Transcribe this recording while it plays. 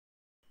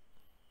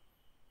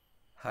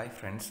Hi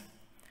friends,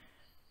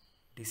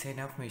 Design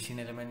of Machine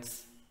Elements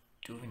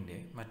 2-ൻ്റെ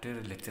മറ്റൊരു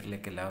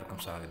ലെക്ചറിലേക്ക് എല്ലാവർക്കും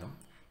സ്വാഗതം.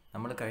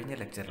 നമ്മൾ കഴിഞ്ഞ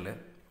ലെക്ചറിൽ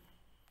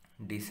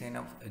ഡിസൈൻ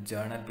ഓഫ്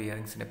ജേർണൽ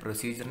ബിയറിങ്സിൻ്റെ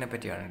പ്രൊസീജിയറിനെ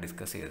പറ്റിയാണ്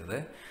ഡിസ്കസ് ചെയ്തത്.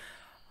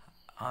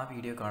 ആ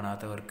വീഡിയോ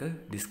കാണാത്തവർക്ക്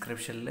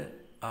ഡിസ്ക്രിപ്ഷനിൽ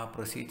ആ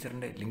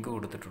പ്രൊസീജിയറിൻ്റെ ലിങ്ക്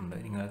കൊടുത്തിട്ടുണ്ട്.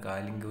 നിങ്ങൾക്ക് ആ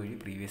ലിങ്ക് വഴി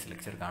പ്രീവിയസ്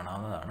ലെക്ചർ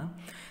കാണാവുന്നതാണ്.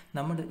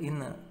 നമ്മൾ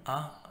ഇന്ന് ആ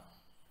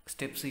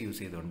സ്റ്റെപ്സ്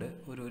യൂസ് ചെയ്തുകൊണ്ട്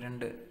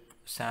രണ്ട്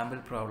സാമ്പിൾ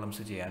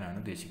പ്രോബ്ലംസ് ചെയ്യാനാണ്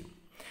ഉദ്ദേശിക്കുന്നത്.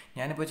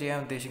 ഞാനിപ്പോൾ ചെയ്യാൻ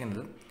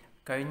ഉദ്ദേശിക്കുന്നത്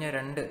കഴിഞ്ഞ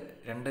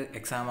രണ്ട്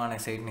എക്സാമാണ്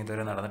എസ്ഐറ്റിന്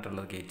ഇതുവരെ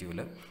നടന്നിട്ടുള്ളത് KTUവിൽ.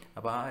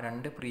 അപ്പോൾ ആ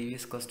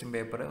പ്രീവിയസ് ക്വസ്റ്റ്യൻ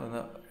പേപ്പർ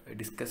ഒന്ന്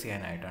ഡിസ്കസ്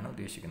ചെയ്യാനായിട്ടാണ്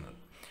ഉദ്ദേശിക്കുന്നത്.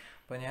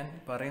 അപ്പോൾ ഞാൻ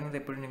പറയുന്നത്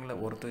എപ്പോഴും നിങ്ങൾ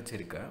ഓർത്ത്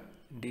വെച്ചിരിക്കുക,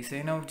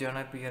 ഡിസൈൻ ഓഫ്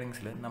ജേർണൽ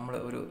ബിയറിങ്സിൽ നമ്മൾ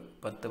ഒരു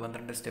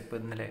 10-12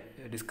 സ്റ്റെപ്പ് ഇന്നലെ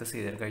ഡിസ്കസ്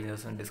ചെയ്തായിരുന്നു, കഴിഞ്ഞ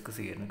ദിവസം ഡിസ്കസ്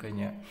ചെയ്യായിരുന്നു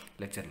കഴിഞ്ഞ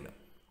ലെക്ചറിൽ.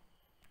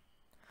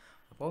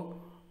 അപ്പോൾ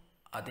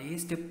അതേ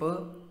സ്റ്റെപ്പ്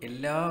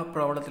എല്ലാ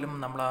പ്രോബ്ലത്തിലും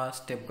നമ്മൾ ആ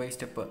step by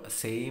step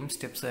same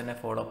steps തന്നെ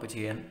ഫോളോ അപ്പ്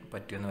ചെയ്യാൻ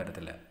പറ്റുമെന്ന്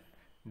വരത്തില്ല.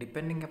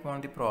 ഡിപ്പെൻഡിങ് അപ്പോൺ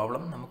ദി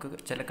പ്രോബ്ലം നമുക്ക്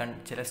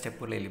ചില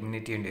സ്റ്റെപ്പുകൾ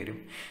എലിമിനേറ്റ് ചെയ്യേണ്ടി വരും.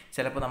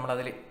 ചിലപ്പോൾ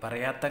നമ്മളതിൽ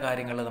പറയാത്ത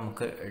കാര്യങ്ങൾ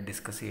നമുക്ക്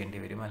ഡിസ്കസ് ചെയ്യേണ്ടി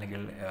വരും,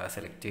 അല്ലെങ്കിൽ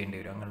സെലക്ട് ചെയ്യേണ്ടി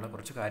വരും. അങ്ങനെയുള്ള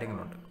കുറച്ച്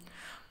കാര്യങ്ങളുണ്ട്.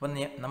 അപ്പം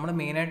നമ്മൾ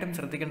മെയിനായിട്ടും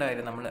ശ്രദ്ധിക്കേണ്ട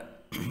കാര്യം, നമ്മൾ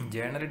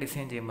ജേർണൽ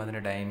ഡിസൈൻ ചെയ്യുമ്പോൾ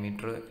അതിൻ്റെ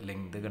ഡയമീറ്റർ,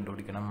 ലെങ്ത്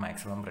കണ്ടുപിടിക്കണം,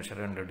 മാക്സിമം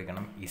പ്രഷർ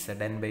കണ്ടുപിടിക്കണം,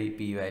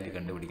 Z/P വാല്യൂ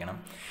കണ്ടുപിടിക്കണം.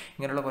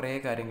 ഇങ്ങനെയുള്ള കുറേ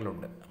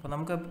കാര്യങ്ങളുണ്ട്. അപ്പോൾ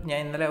ഞാൻ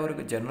ഇന്നലെ ഒരു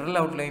ജനറൽ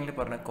ഔട്ട്ലൈനിൽ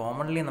പറഞ്ഞു,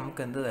 കോമൺലി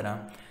നമുക്ക് എന്ത്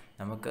തരാം,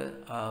 നമുക്ക്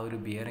ആ ഒരു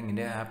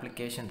ബിയറിങ്ങിൻ്റെ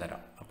ആപ്ലിക്കേഷൻ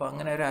തരാം. അപ്പോൾ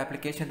അങ്ങനെ ഒരു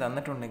ആപ്ലിക്കേഷൻ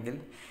തന്നിട്ടുണ്ടെങ്കിൽ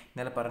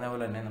ഇന്നലെ പറഞ്ഞ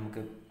പോലെ തന്നെ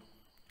നമുക്ക്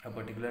ആ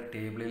പെർട്ടിക്കുലർ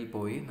ടേബിളിൽ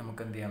പോയി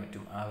നമുക്ക് എന്ത് ചെയ്യാൻ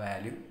പറ്റും, ആ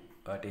വാല്യൂ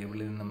ആ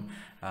ടേബിളിൽ നിന്നും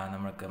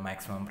നമുക്ക്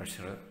maximum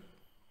pressure,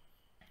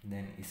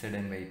 then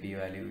Z/P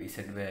value,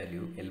 Z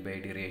value,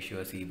 L/D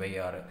ratio,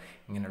 C/R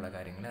ഇങ്ങനെയുള്ള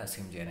കാര്യങ്ങൾ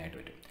അസ്യൂം ചെയ്യാനായിട്ട്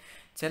പറ്റും.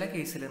 ചില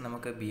കേസിൽ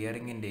നമുക്ക്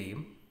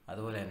ബിയറിങ്ങിൻ്റെയും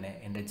അതുപോലെ തന്നെ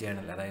എൻ്റെ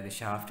ജേർണൽ, അതായത്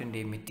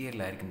ഷാഫ്റ്റിൻ്റെയും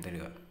മെറ്റീരിയലായിരിക്കും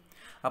തരിക.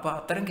 അപ്പോൾ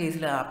അത്തരം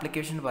കേസിൽ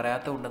ആപ്ലിക്കേഷൻ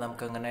പറയാത്തതുകൊണ്ട്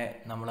നമുക്കങ്ങനെ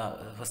നമ്മൾ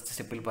ഫസ്റ്റ്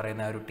സ്റ്റെപ്പിൽ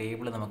പറയുന്ന ഒരു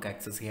ടേബിൾ നമുക്ക്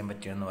ആക്സസ് ചെയ്യാൻ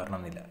പറ്റുമെന്ന്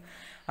വരണമെന്നില്ല.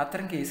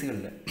 അത്തരം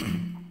കേസുകളിൽ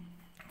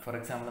ഫോർ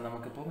എക്സാമ്പിൾ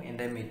നമുക്കിപ്പോൾ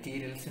എൻ്റെ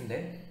മെറ്റീരിയൽസിൻ്റെ,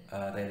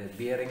 അതായത്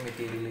bearing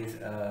material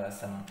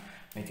some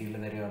material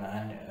തരുവാണ്,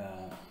 and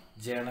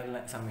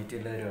ജേർണലിന് some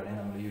material തരുവാണെങ്കിൽ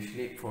നമ്മൾ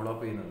യൂഷ്വലി ഫോളോ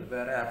അപ്പ് ചെയ്യുന്നത്,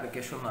 വേറെ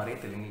ആപ്ലിക്കേഷൻ ഒന്നും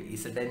അറിയത്തില്ലെങ്കിൽ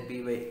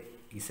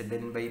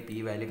Z/P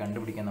വാല്യൂ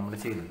കണ്ടുപിടിക്കാൻ നമ്മൾ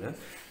ചെയ്യുന്നത്,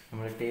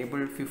 നമ്മൾ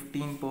ടേബിൾ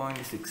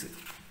 15.6,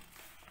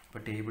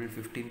 ഇപ്പോൾ ടേബിൾ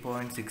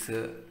 15.6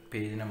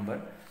 പേജ് നമ്പർ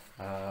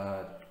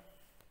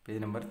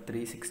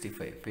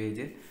 365,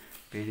 പേജ്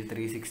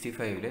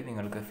 365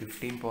 നിങ്ങൾക്ക്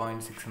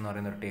 15.6 എന്ന്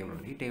പറയുന്ന ഒരു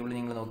ടേബിളുണ്ട്. ഈ ടേബിൾ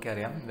നിങ്ങൾ നോക്കിയാൽ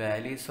അറിയാം,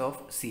 വാല്യൂസ് ഓഫ്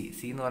സി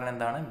എന്ന് പറയുന്നത്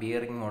എന്താണ്,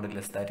 bearing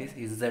modulus, that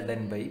is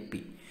Z/P,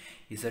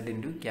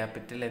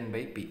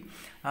 Z/N/P.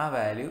 ആ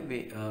value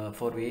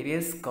for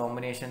various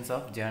combinations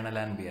of journal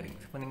and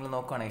bearings. അപ്പോൾ നിങ്ങൾ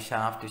നോക്കുകയാണെങ്കിൽ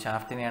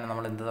ഷാഫ്റ്റിനെയാണ്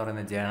നമ്മൾ എന്താ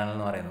പറയുന്നത്, ജേർണൽ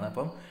എന്ന് പറയുന്നത്.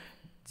 അപ്പം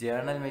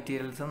ജേർണൽ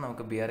മെറ്റീരിയൽസും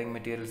നമുക്ക് ബിയറിംഗ്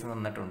മെറ്റീരിയൽസും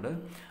തന്നിട്ടുണ്ട്.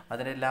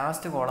 അതിൻ്റെ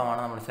ലാസ്റ്റ്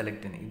കോളമാണ് നമ്മൾ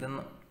സെലക്ട് ചെയ്യുന്നത്.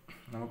 ഇതൊന്നും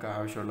നമുക്ക്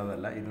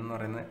ആവശ്യമുള്ളതല്ല. ഇതെന്ന്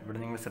പറയുന്നത് ഇവിടെ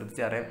നിങ്ങൾ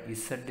ശ്രദ്ധിച്ചറിയാം,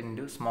 Z/n,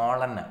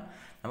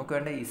 നമുക്ക്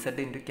വേണ്ട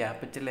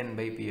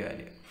Z/N/P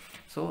വാല്യൂ.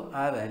 സോ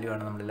ആ വാല്യൂ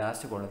ആണ് നമ്മൾ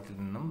ലാസ്റ്റ് കോളത്തിൽ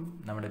നിന്നും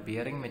നമ്മുടെ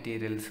ബിയറിംഗ്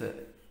മെറ്റീരിയൽസ്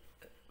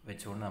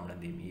വെച്ചുകൊണ്ട് നമ്മൾ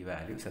എന്ത് ചെയ്യും, ഈ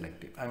വാല്യൂ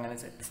അങ്ങനെ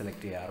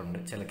സെലക്ട് ചെയ്യാറുണ്ട്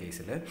ചില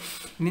കേസിൽ.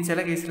 ഇനി ചില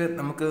കേസിൽ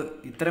നമുക്ക്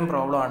ഇത്തരം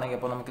പ്രോബ്ലം ആണെങ്കിൽ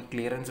അപ്പോൾ നമുക്ക്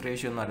ക്ലിയറൻസ്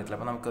റേഷ്യോ ഒന്നും അറിയത്തില്ല.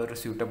 അപ്പോൾ നമുക്ക് ഒരു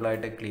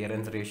സ്യൂട്ടബിളായിട്ട്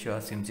ക്ലിയറൻസ് റേഷ്യോ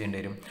അസ്യൂം ചെയ്യേണ്ടി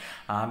വരും.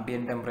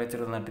 Ambient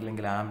temperature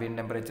തന്നിട്ടില്ലെങ്കിൽ ambient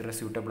temperature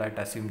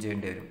സ്യൂട്ടബിളായിട്ട് assume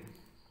ചെയ്യേണ്ടി വരും.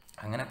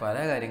 അങ്ങനെ പല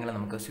കാര്യങ്ങളും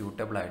നമുക്ക്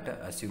സ്യൂട്ടബിളായിട്ട്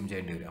അസ്യൂം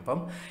ചെയ്യേണ്ടി വരും. അപ്പം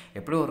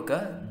എപ്പോഴും ഓർക്കുക,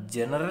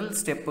 ജനറൽ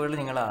സ്റ്റെപ്പുകൾ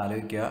നിങ്ങൾ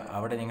ആലോചിക്കുക,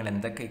 അവിടെ നിങ്ങൾ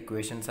എന്തൊക്കെ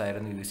ഇക്വേഷൻസ്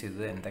ആയിരുന്നു യൂസ്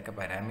ചെയ്തത്, എന്തൊക്കെ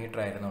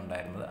പാരാമീറ്റർ ആയിരുന്നു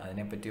ഉണ്ടായിരുന്നത്,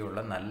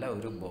 അതിനെപ്പറ്റിയുള്ള നല്ല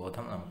ഒരു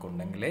ബോധം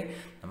നമുക്കുണ്ടെങ്കിലേ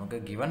നമുക്ക്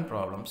ഗിവൺ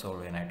പ്രോബ്ലം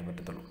സോൾവ് ചെയ്യാനായിട്ട്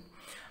പറ്റത്തുള്ളൂ.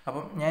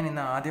 അപ്പം ഞാൻ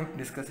ഇന്ന് ആദ്യം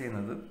ഡിസ്കസ്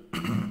ചെയ്യുന്നത്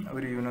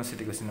ഒരു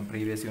university question,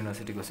 previous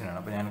university question ആണ്.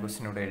 അപ്പോൾ ഞാൻ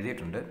ക്വസ്റ്റ്യൻ ഇവിടെ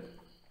എഴുതിയിട്ടുണ്ട്.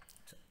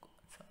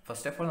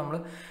 ഫസ്റ്റ് ഓഫ് ഓൾ നമ്മൾ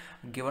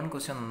ഗിവൺ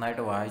ക്വസ്റ്റ്യൻ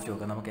നന്നായിട്ട് വായിച്ചു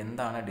നോക്കുക, നമുക്ക്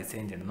എന്താണ്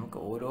ഡിസൈൻ ചെയ്യേണ്ടത്. നമുക്ക്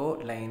ഓരോ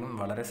ലൈനും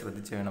വളരെ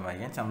ശ്രദ്ധിച്ച് വേണം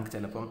വായിക്കാൻ. നമുക്ക്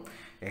ചിലപ്പം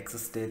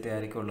എക്സസ് ഡേറ്റ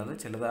ആയിരിക്കും ഉള്ളത്,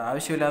 ചിലത്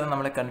ആവശ്യമില്ലാതെ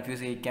നമ്മളെ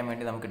കൺഫ്യൂസ് ചെയ്യിക്കാൻ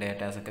വേണ്ടി നമുക്ക്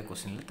ഡേറ്റാസൊക്കെ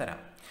ക്വസ്റ്റ്യനിൽ തരാം.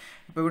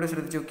 ഇപ്പോൾ ഇവിടെ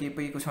ശ്രദ്ധിച്ച് നോക്കി,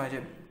 ഇപ്പോൾ ഈ ക്വസ്റ്റ്യൻ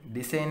വായിച്ചാൽ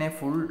design A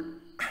full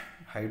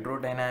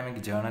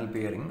hydrodynamic journal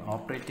bearing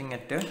operating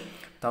at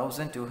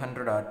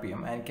 1200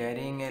 RPM and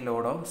carrying A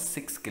load of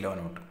 6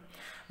 kN.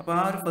 അപ്പോൾ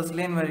ആ ഒരു ഫസ്റ്റ്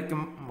ലൈൻ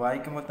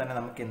വായിക്കുമ്പോൾ തന്നെ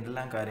നമുക്ക്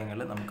എന്തെല്ലാം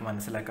കാര്യങ്ങൾ നമുക്ക്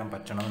മനസ്സിലാക്കാൻ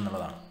പറ്റണം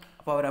എന്നുള്ളതാണ്.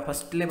 അപ്പോൾ അവർ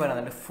ഫസ്റ്റിലെ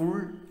പറയുന്നുണ്ട് ഫുൾ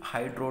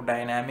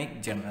ഹൈഡ്രോഡൈനാമിക്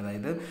ജേർണൽ,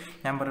 അതായത്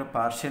ഞാൻ പറഞ്ഞ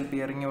പാർഷ്യൽ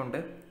ബിയറിംഗും ഉണ്ട്,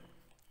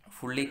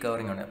 ഫുള്ളി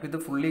കവറിംഗ് ഉണ്ട്. അപ്പോൾ ഇത്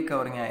ഫുള്ളി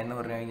കവറിംഗ് എന്ന്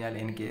പറഞ്ഞു കഴിഞ്ഞാൽ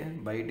എനിക്ക്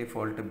ബൈ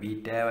ഡിഫോൾട്ട്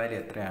ബീറ്റാ വാല്യൂ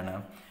എത്രയാണ്,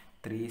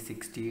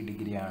 360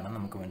 ഡിഗ്രി ആണ്.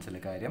 നമുക്ക്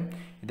മനസ്സിലായ കാര്യം,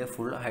 ഇത്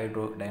ഫുൾ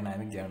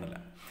ഹൈഡ്രോഡൈനാമിക്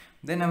ജേർണലാണ്.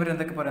 ദെൻ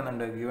അവരെന്തൊക്കെ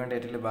പറയുന്നുണ്ട്, ഗിവൺ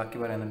ഡേറ്റിൽ ബാക്കി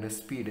പറയുന്നുണ്ട്,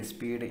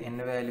 speed N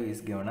value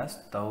is given as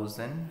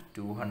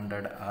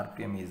 1200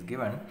 RPM is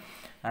given,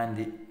 and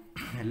the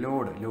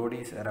Lord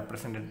is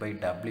represented by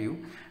W,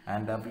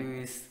 and W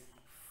is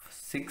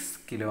 6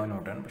 kN.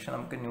 പക്ഷെ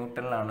നമുക്ക്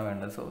ന്യൂട്ടണിലാണ്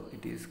വേണ്ടത്, so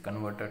it is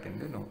converted in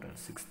two newton,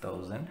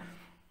 6000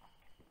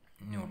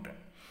 Newton.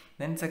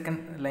 Then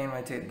second line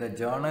വെച്ച് the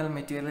journal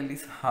material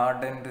is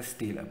hardened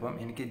steel. അപ്പം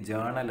എനിക്ക്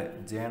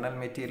journal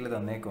material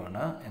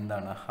തന്നേക്കുവാണ്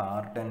എന്താണ്,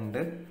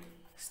 hardened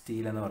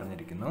steel എന്ന്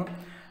പറഞ്ഞിരിക്കുന്നു.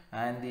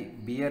 And the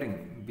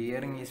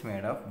bearing is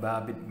made of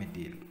Babbitt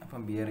material. അപ്പം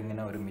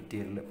ബിയറിങ്ങിന് ഒരു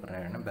മെറ്റീരിയൽ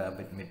പറയുകയാണ്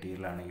ബാബിറ്റ്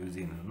മെറ്റീരിയലാണ് യൂസ്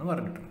ചെയ്യുന്നതെന്ന്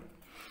പറഞ്ഞിട്ടുണ്ട്.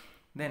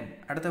 ദെൻ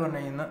അടുത്ത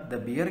പറഞ്ഞു കഴിഞ്ഞാൽ ദ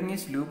ബിയറിംഗ്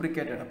ഈസ്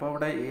ലൂബ്രിക്കേറ്റഡ്. അപ്പോൾ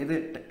അവിടെ ഏത്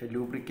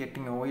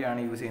ലൂബ്രിക്കേറ്റിംഗ് ഓയിലാണ്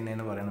യൂസ്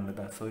ചെയ്യുന്നതെന്ന്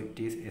പറയുന്നുണ്ട്. സോ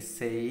ഇറ്റ് ഈസ്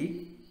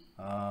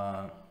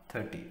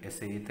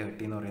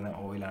SAE30 എന്ന് പറയുന്ന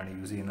ഓയിലാണ്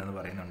യൂസ് ചെയ്യുന്നതെന്ന്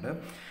പറയുന്നുണ്ട്.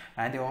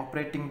 ആൻഡ്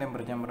ഓപ്പറേറ്റിംഗ്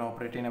ടെമ്പറേച്ചർ നമ്മൾ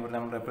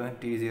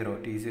represent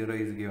T0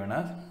 is given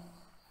as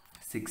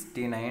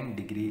 69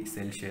 degree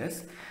Celsius,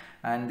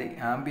 and the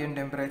ambient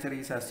temperature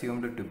is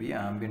assumed to be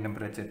ambient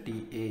temperature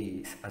TA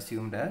is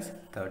assumed as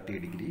 30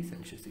 degree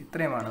Celsius.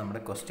 ഇത്രയുമാണ്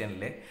നമ്മുടെ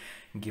ക്വസ്റ്റ്യനിലെ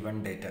given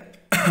data.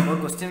 അപ്പോൾ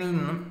ക്വസ്റ്റ്യനിൽ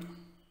നിന്നും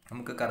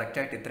നമുക്ക്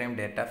കറക്റ്റായിട്ട് ഇത്രയും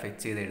ഡേറ്റ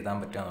ഫെച്ച് ചെയ്ത് എഴുതാൻ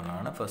പറ്റുക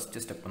എന്നുള്ളതാണ് ഫസ്റ്റ്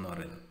സ്റ്റെപ്പ് എന്ന്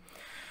പറയുന്നത്.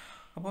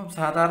 അപ്പം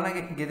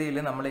സാധാരണഗതിയിൽ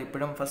നമ്മൾ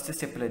ഇപ്പോഴും ഫസ്റ്റ്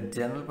സ്റ്റെപ്പിൽ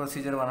ജനറൽ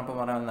പ്രൊസീജിയർ പറഞ്ഞപ്പോൾ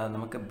പറയുന്നത്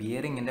നമുക്ക്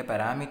ബിയറിങ്ങിൻ്റെ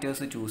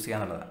പാരാമീറ്റേഴ്സ് ചൂസ്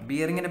ചെയ്യാന്നുള്ളതാണ്.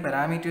 ബിയറിങ്ങിൻ്റെ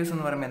പാരാമീറ്റേഴ്സ്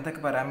എന്ന് പറയുമ്പോൾ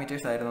എന്തൊക്കെ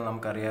പാരാമീറ്റേഴ്സ് ആയിരുന്നു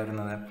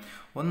നമുക്കറിയാവുന്നത്?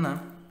 ഒന്ന്,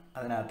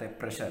 അതിനകത്തെ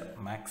പ്രഷർ,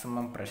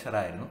 മാക്സിമം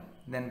പ്രഷറായിരുന്നു.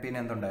 ദെൻ പിന്നെ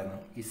എന്തുണ്ടായിരുന്നു?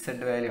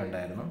 ഇസഡ് വാല്യൂ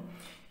ഉണ്ടായിരുന്നു.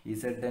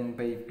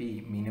 ZN/P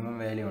മിനിമം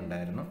വാല്യൂ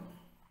ഉണ്ടായിരുന്നു.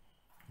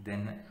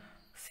 ദെൻ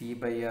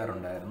C/R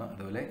ഉണ്ടായിരുന്നു.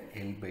 അതുപോലെ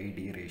L/D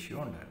റേഷ്യോ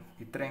ഉണ്ടായിരുന്നു.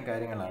 ഇത്രയും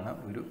കാര്യങ്ങളാണ്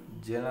ഒരു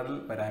ജനറൽ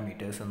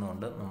പാരാമീറ്റേഴ്സ്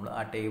എന്നുകൊണ്ട് നമ്മൾ ആ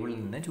ടേബിളിൽ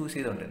നിന്ന് ചൂസ്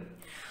ചെയ്തുകൊണ്ടിരുന്നത്.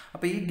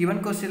 അപ്പോൾ ഈ ഗിവൺ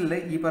ക്വസ്റ്റ്യനിൽ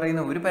ഈ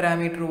പറയുന്ന ഒരു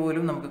പാരാമീറ്റർ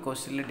പോലും നമുക്ക്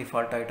ക്വസ്റ്റ്യനിൽ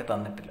ഡിഫോൾട്ടായിട്ട്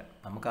തന്നിട്ടില്ല.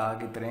 നമുക്ക്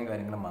ആകെ ഇത്രയും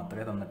കാര്യങ്ങൾ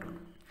മാത്രമേ തന്നിട്ടുള്ളൂ.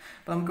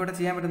 അപ്പോൾ നമുക്കിവിടെ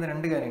ചെയ്യാൻ പറ്റുന്ന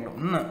രണ്ട് കാര്യങ്ങൾ.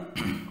 ഒന്ന്,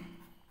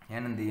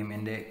 ഞാൻ എന്ത് ചെയ്യും,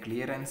 എൻ്റെ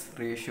ക്ലിയറൻസ്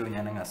റേഷ്യോ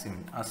ഞാൻ അങ്ങ്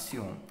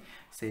അസ്യൂം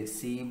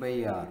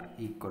C/R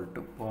ഈക്വൽ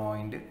ടു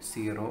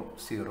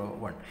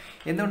 0.001.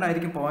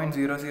 എന്തുകൊണ്ടായിരിക്കും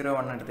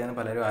 0.001 എടുത്തതെന്ന്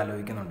പലരും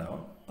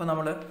ആലോചിക്കുന്നുണ്ടാവും. അപ്പോൾ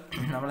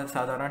നമ്മൾ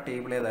സാധാരണ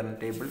ടേബിൾ ഏതായിരുന്നു?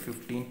 ടേബിൾ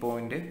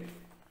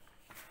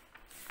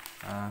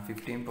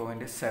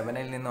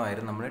 15.7ൽ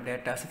നിന്നുമായിരുന്നു നമ്മൾ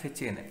ഡേറ്റാസ് ഫെച്ച്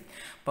ചെയ്യുന്നത്.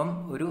 അപ്പം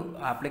ഒരു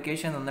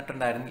ആപ്ലിക്കേഷൻ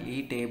തന്നിട്ടുണ്ടായിരുന്നു, ഈ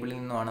ടേബിളിൽ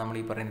നിന്നുമാണ് നമ്മൾ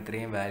ഈ പറയുന്ന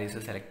ഇത്രയും വാല്യൂസ്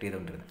സെലക്ട്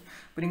ചെയ്തുകൊണ്ടിരുന്നത്.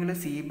 അപ്പോൾ നിങ്ങൾ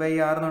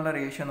C/R എന്നുള്ള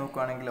റേഷ്യോ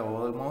നോക്കുകയാണെങ്കിൽ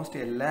ഓൾമോസ്റ്റ്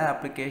എല്ലാ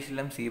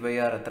ആപ്ലിക്കേഷനിലും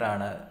C/R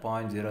എത്രയാണ്?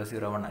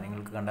 0.001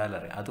 നിങ്ങൾക്ക്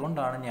കണ്ടാലറിയാം.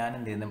 അതുകൊണ്ടാണ് ഞാൻ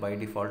എന്ത് ചെയ്യുന്നത്, ബൈ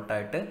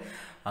ഡിഫോൾട്ടായിട്ട്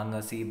അങ്ങ്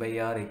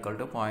C/R ഈക്വൽ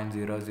ടു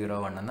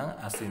 0.001 എന്ന്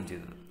അസ്യൂം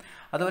ചെയ്തത്.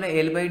 അതുപോലെ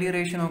L/D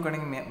റേഷ്യോ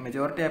നോക്കുകയാണെങ്കിൽ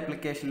മെജോറിറ്റി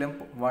ആപ്ലിക്കേഷനിലും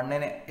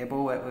 1ന്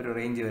എബോവ് ഒരു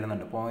റേഞ്ച്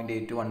വരുന്നുണ്ട്,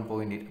 0.8 to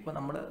 1.8. അപ്പോൾ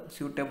നമ്മൾ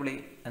സ്യൂട്ടബിളി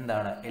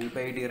എന്താണ്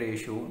L/D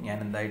റേഷ്യോ ഞാൻ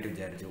എന്തായിട്ട്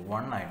വിചാരിച്ചു?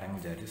 1 ആയിട്ടങ്ങ്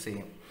വിചാരിച്ചു.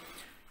 സെയിം,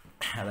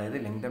 അതായത്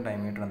ലെങ്ത് ഓഫ്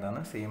ഡയമീറ്റർ എന്താണ്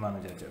സെയിം ആണെന്ന്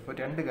വിചാരിച്ചു. അപ്പോൾ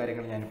രണ്ട്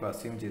കാര്യങ്ങൾ ഞാനിപ്പോൾ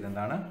അസ്യൂം ചെയ്ത്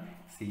എന്താണ്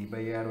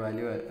C/R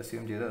വാല്യൂ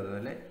അസ്യൂം ചെയ്തു,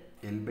 അതുപോലെ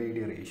L/D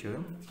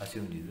റേഷ്യോയും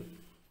അസ്യൂം ചെയ്തു.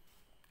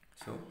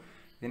 സോ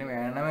ഇതിന്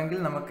വേണമെങ്കിൽ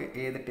നമുക്ക്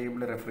ഏത്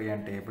ടേബിൾ റെഫർ ചെയ്യാൻ?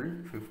 ടേബിൾ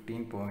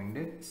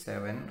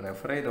 15.7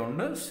 റെഫർ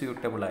ചെയ്തുകൊണ്ട്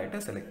സ്യൂട്ടബിളായിട്ട്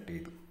സെലക്ട്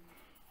ചെയ്തു.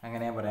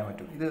 അങ്ങനെ പറയാൻ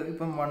പറ്റും. ഇത്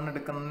ഇപ്പം 1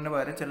 എടുക്കുന്നതിന്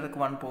പകരം ചിലർക്ക്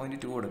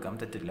 1.2 എടുക്കാം,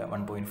 തെറ്റില്ല.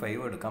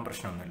 1.5 എടുക്കാം,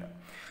 പ്രശ്നമൊന്നുമില്ല.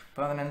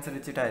 അപ്പോൾ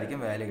അതിനനുസരിച്ചിട്ടായിരിക്കും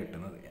വാല്യൂ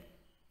കിട്ടുന്നത്.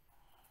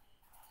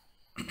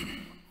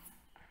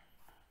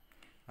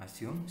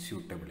 Assume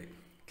suitably.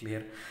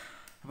 ക്ലിയർ?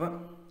 അപ്പോൾ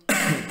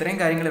ഇത്രയും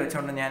കാര്യങ്ങൾ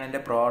വെച്ചുകൊണ്ട് ഞാൻ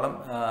എൻ്റെ പ്രോബ്ലം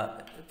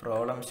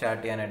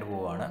സ്റ്റാർട്ട് ചെയ്യാനായിട്ട്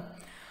പോവുകയാണ്.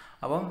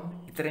 അപ്പം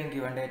ഇത്രയും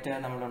ഗിവൺ ഡേറ്റ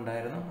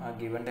നമ്മളുണ്ടായിരുന്നു. ആ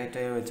ഗിവൺ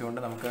ഡേറ്റയെ വെച്ചുകൊണ്ട്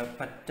നമുക്ക്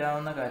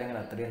പറ്റാവുന്ന കാര്യങ്ങൾ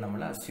അത്രയും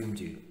നമ്മൾ അസ്യൂം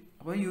ചെയ്തു.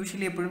 അപ്പോൾ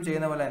യൂഷ്വലി എപ്പോഴും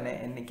ചെയ്യുന്ന പോലെ തന്നെ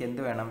എനിക്ക്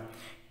എന്ത് വേണം?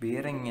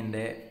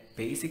 ബിയറിങ്ങിൻ്റെ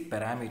ബേസിക്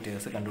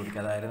പാരാമീറ്റേഴ്സ്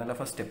കണ്ടുപിടിക്കുക. അതായിരുന്നല്ലോ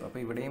ഫസ്റ്റ് സ്റ്റെപ്പ്. അപ്പോൾ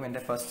ഇവിടെയും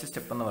എൻ്റെ ഫസ്റ്റ്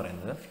സ്റ്റെപ്പ് എന്ന്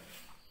പറയുന്നത്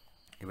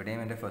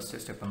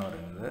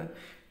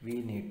we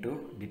need to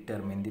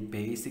determine the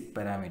basic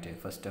parameter.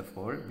 First of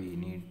all, we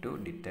need to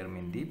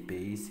determine the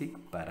basic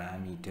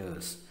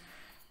parameters.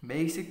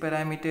 Basic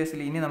പാരാമീറ്റേഴ്സിൽ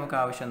ഇനി നമുക്ക്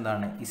ആവശ്യം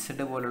എന്താണ്?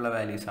 ഇസഡ് പോലുള്ള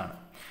വാല്യൂസ് ആണ്.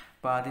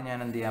 അപ്പോൾ ആദ്യം ഞാൻ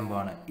എന്ത് ചെയ്യാൻ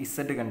പോവാണ്?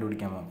 ഇസഡ്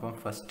കണ്ടുപിടിക്കാൻ പോകും. അപ്പം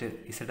ഫസ്റ്റ്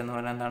ഇസഡ് എന്ന്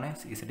പറഞ്ഞാൽ എന്താണ്?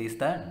 Z is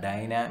the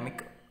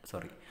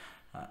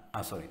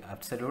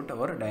absolute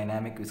or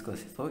dynamic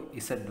viscosity. So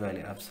Z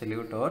value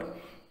absolute or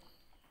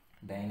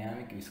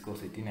dynamic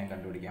viscosity ഞാൻ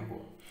കണ്ടുപിടിക്കാൻ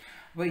പോകും.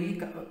 അപ്പോൾ ഈ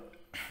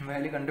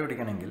വാല്യൂ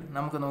കണ്ടുപിടിക്കണമെങ്കിൽ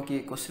നമുക്ക് നോക്കി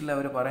ക്വസ്റ്റ്യനിൽ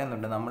അവർ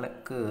പറയുന്നുണ്ട്,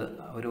 നമ്മൾക്ക്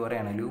അവർ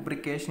പറയുകയാണ്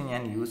ലൂബ്രിക്കേഷൻ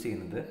ഞാൻ യൂസ്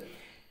ചെയ്യുന്നത്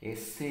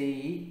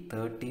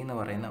SAE30 എന്ന്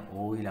പറയുന്ന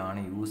ഓയിലാണ്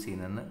യൂസ്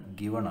ചെയ്യുന്നതെന്ന്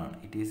ഗിവൺ ആണ്.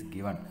 It is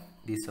given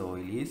this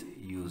oil is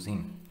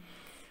using,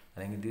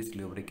 അല്ലെങ്കിൽ this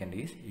lubricant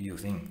is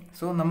using.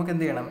 So നമുക്ക്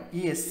എന്ത് ചെയ്യണം?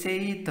 ഈ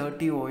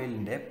SAE30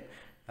 ഓയിലിൻ്റെ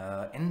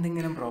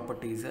എന്തെങ്കിലും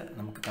പ്രോപ്പർട്ടീസ്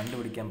നമുക്ക്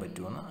കണ്ടുപിടിക്കാൻ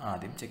പറ്റുമെന്ന്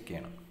ആദ്യം ചെക്ക്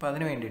ചെയ്യണം. അപ്പോൾ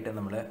അതിന് വേണ്ടിയിട്ട്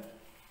നമ്മൾ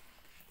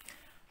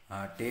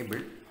ടേബിൾ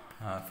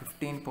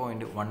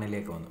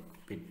 15.1ലേക്ക് വന്നു.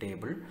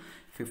 ടേബിൾ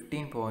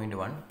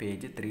 15.1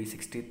 പേജ്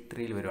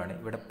 363 വരുവാണ്.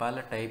 ഇവിടെ പല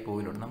ടൈപ്പ്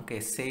ഓയിലുണ്ട്. നമുക്ക്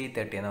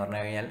SAE30 എന്ന്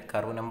പറഞ്ഞു കഴിഞ്ഞാൽ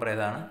കർവ് നമ്പർ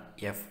ഏതാണ്?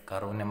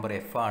 കർവ് നമ്പർ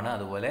F ആണ്.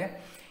 അതുപോലെ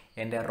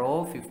എൻ്റെ റോ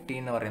 15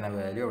 എന്ന് പറയുന്ന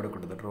വാല്യൂ അവിടെ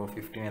കൊടുത്തിട്ട് റോ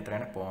 15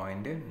 എത്രയാണ്?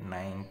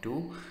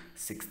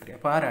 0.9263.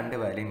 അപ്പോൾ ആ രണ്ട്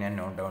വാല്യൂ ഞാൻ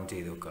നോട്ട് ഡൗൺ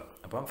ചെയ്ത് വെക്കുക.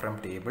 അപ്പം from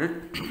table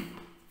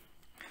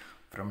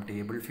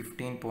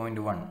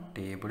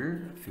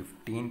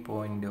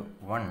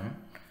 15.1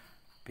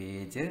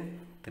 page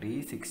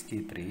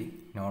 363,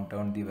 note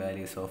down the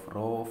values of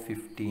row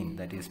 15,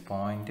 that is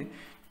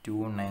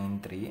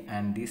 0.293,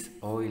 and this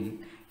oil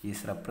is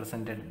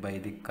represented by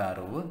the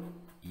curve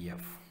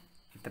F.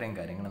 ഇത്രയും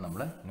കാര്യങ്ങൾ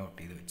നമ്മൾ നോട്ട്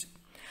ചെയ്ത് വെച്ചു.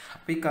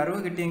 അപ്പോൾ ഈ കർവ്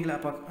കിട്ടിയെങ്കിൽ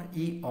അപ്പോൾ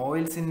ഈ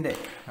ഓയിൽസിൻ്റെ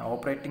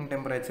ഓപ്പറേറ്റിംഗ്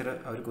ടെമ്പറേച്ചർ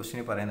അവർ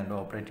ക്വസ്റ്റിന് പറയുന്നുണ്ട്.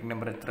 ഓപ്പറേറ്റിംഗ്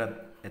ടെമ്പറേച്ചർ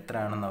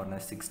എത്രയാണെന്ന്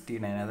പറഞ്ഞാൽ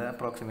 69, അത്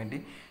അപ്രോക്സിമേറ്റ്ലി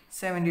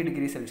 70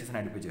 ഡിഗ്രി സെൽഷ്യസിന്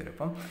അടുപ്പിച്ച് വരും.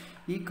 അപ്പം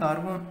ഈ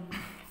കർവും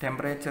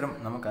ടെമ്പറേച്ചറും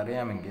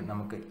നമുക്കറിയാമെങ്കിൽ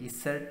നമുക്ക്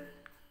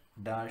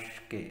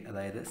Z-K,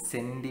 അതായത്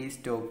സെൻറ്റി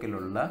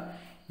സ്റ്റോക്കിലുള്ള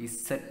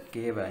ZK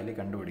വാല്യൂ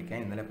കണ്ടുപിടിക്കാൻ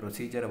ഇന്നലെ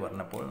പ്രൊസീജിയർ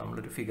പറഞ്ഞപ്പോൾ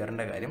നമ്മളൊരു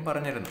ഫിഗറിൻ്റെ കാര്യം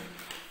പറഞ്ഞിരുന്നു.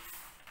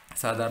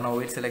 സാധാരണ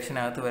ഓയിൽ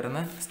സെലക്ഷനകത്ത് വരുന്ന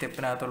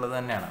സ്റ്റെപ്പിനകത്തുള്ളത്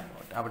തന്നെയാണ്.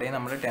 അവിടെ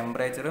നമ്മൾ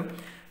ടെമ്പറേച്ചറും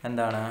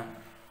എന്താണ്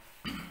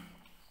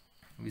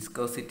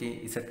വിസ്കോസിറ്റി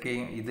ZK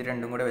ഇത്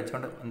രണ്ടും കൂടെ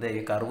വെച്ചുകൊണ്ട് എന്താ ഈ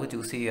കർവ്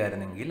ചൂസ്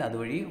ചെയ്യുമായിരുന്നെങ്കിൽ,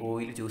 അതുവഴി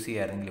ഓയിൽ ചൂസ്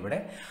ചെയ്യുമായിരുന്നെങ്കിൽ, ഇവിടെ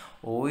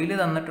ഓയിൽ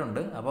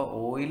തന്നിട്ടുണ്ട്. അപ്പോൾ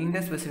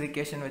ഓയിലിൻ്റെ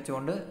സ്പെസിഫിക്കേഷൻ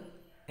വെച്ചുകൊണ്ട്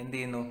എന്ത്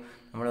ചെയ്യുന്നു,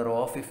 നമ്മൾ റോ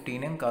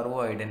 15ഉം കർവും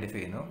ഐഡൻറ്റിഫൈ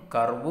ചെയ്യുന്നു.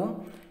 കർവും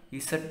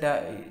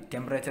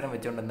ടെമ്പറേച്ചറും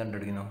വെച്ചുകൊണ്ട് എന്ത്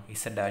കണ്ടുപിടിക്കുന്നു,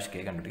 Z-K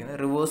കണ്ടുപിടിക്കുന്നു.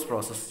 റിവേഴ്സ്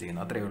പ്രോസസ്സ്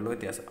ചെയ്യുന്നു. അത്രയേ ഉള്ളൂ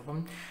വ്യത്യാസം. അപ്പം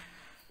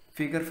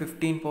ഫിഗർ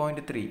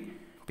 15.3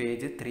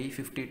 പേജ്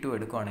 352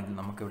 എടുക്കുകയാണെങ്കിൽ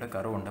നമുക്കിവിടെ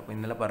കർവുണ്ട്. അപ്പോൾ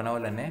ഇന്നലെ പറഞ്ഞ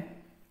പോലെ തന്നെ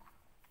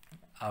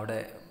അവിടെ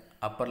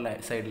അപ്പർ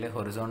സൈഡിൽ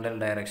ഹൊറിസോണ്ടൽ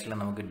ഡയറക്ഷനിൽ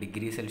നമുക്ക്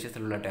ഡിഗ്രി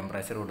സെൽഷ്യസിലുള്ള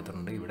ടെമ്പറേച്ചർ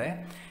കൊടുത്തിട്ടുണ്ട്. ഇവിടെ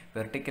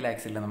വെർട്ടിക്കൽ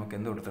ആക്സിൽ നമുക്ക്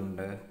എന്ത്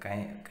കൊടുത്തിട്ടുണ്ട്,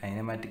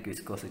 kinematic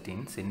viscosity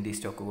in senti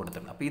stock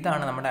കൊടുത്തിട്ടുണ്ട്. അപ്പോൾ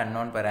ഇതാണ് നമ്മുടെ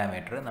അൺനോൺ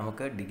പാരാമീറ്റർ.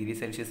 നമുക്ക് ഡിഗ്രി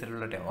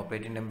സെൽഷ്യസിലുള്ള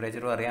ഓപ്പറേറ്റിംഗ്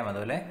ടെമ്പറേച്ചറും അറിയാം,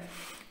 അതുപോലെ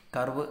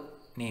കർവ്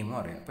നെയിമും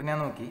അറിയാം. അപ്പോൾ ഞാൻ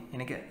നോക്കി,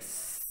 എനിക്ക്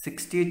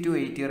 60 to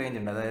 80 റേഞ്ച്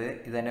ഉണ്ട്. അതായത്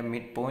ഇതെൻ്റെ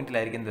മിഡ്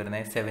പോയിന്റിലായിരിക്കും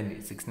വരുന്നത് 70,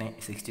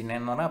 69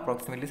 എന്ന് പറഞ്ഞാൽ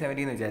അപ്രോക്സിമേറ്റ്ലി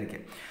 70 എന്ന്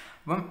വിചാരിക്കുക.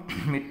 അപ്പം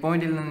മിഡ്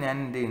പോയിന്റിൽ നിന്ന് ഞാൻ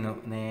എന്ത് ചെയ്യുന്നു,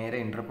 നേരെ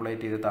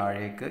ഇൻ്റർപോളേറ്റ് ചെയ്ത്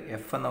താഴേക്ക്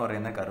എഫ് എന്ന്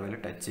പറയുന്ന കർവിൽ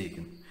ടച്ച്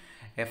ചെയ്യിക്കുന്നു.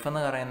 എഫ്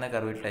എന്ന് പറയുന്ന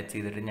കർവിൽ ടച്ച്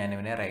ചെയ്തിട്ട് ഞാൻ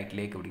ഇവനെ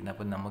റൈറ്റിലേക്ക് പിടിക്കുന്നു.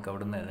 അപ്പം നമുക്ക്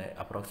അവിടെ നിന്ന്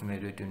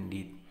അപ്രോക്സിമേറ്റ് ഒരു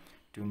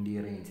 20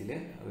 റേഞ്ചിൽ,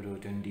 ഒരു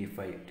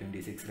 25,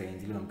 26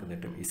 റേഞ്ചിൽ നമുക്ക്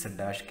കിട്ടും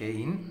Z-K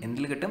ഇൻ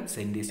എന്തിൽ കിട്ടും,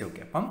 സെൻറ്റി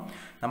സ്റ്റോക്ക്. അപ്പം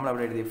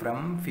നമ്മളവിടെ എഴുതി ഫ്രം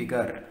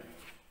ഫിഗർ.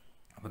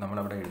 അപ്പോൾ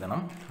നമ്മളവിടെ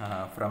എഴുതണം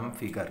from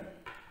figure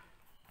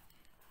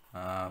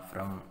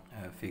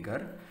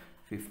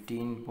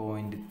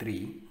 15.3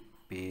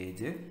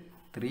 page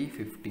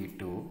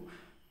 352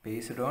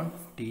 based on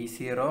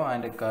T0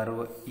 and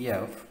curve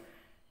F,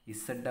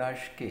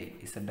 Z-K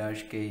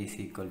is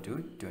equal to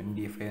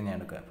 25 ഞാൻ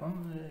എടുക്കുക. അപ്പം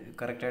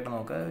കറക്റ്റായിട്ട്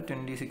നോക്കുക,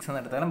 26 എന്ന്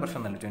എടുത്താലും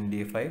പ്രശ്നമൊന്നുമില്ല.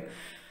 25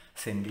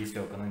 സെൻറ്റി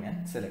സ്റ്റോക്ക് എന്ന് ഞാൻ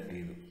സെലക്ട്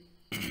ചെയ്തു.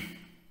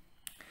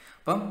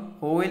 അപ്പം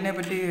ഓയിലിനെ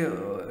പറ്റി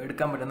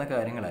എടുക്കാൻ പറ്റുന്ന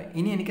കാര്യങ്ങളായി.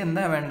 ഇനി എനിക്ക്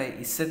എന്താ വേണ്ടത്,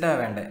 ഇസഡാണ്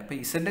വേണ്ടത്. അപ്പോൾ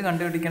ഇസഡ്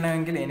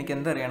കണ്ടുപിടിക്കണമെങ്കിൽ എനിക്ക്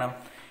എന്തറിയണം,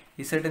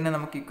 ഇസഡിനെ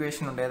നമുക്ക്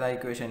ഇക്വേഷൻ ഉണ്ട്. ഏതാ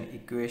ഇക്വേഷൻ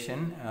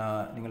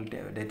നിങ്ങൾ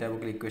ഡേറ്റാ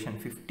ബുക്കിൽ ഇക്വേഷൻ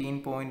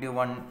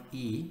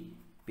 15.1E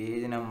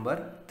പേജ് നമ്പർ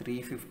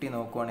 350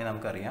 നോക്കുവാണെങ്കിൽ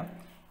നമുക്കറിയാം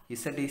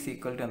Z ഈസ്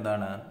ഈക്വൽ ടു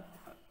എന്താണ്,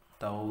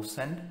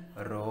 1000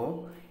 റോ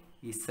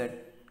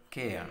ZK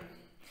ആണ്.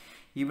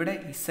 ഇവിടെ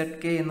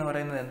ZK എന്ന്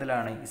പറയുന്നത്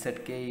എന്തിലാണ്,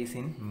 ZK is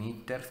in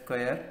metre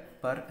square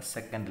per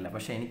സെക്കൻഡില്ല.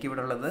 പക്ഷേ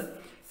എനിക്കിവിടെ ഉള്ളത്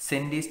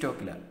സെൻറ്റി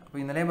സ്റ്റോക്കിലാണ്. അപ്പോൾ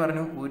ഇന്നലെ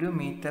പറഞ്ഞു 1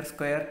 മീറ്റർ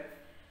സ്ക്വയർ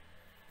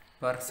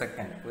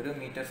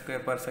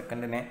പെർ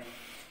സെക്കൻഡിനെ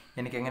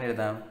എനിക്ക് എങ്ങനെ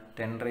എഴുതാം,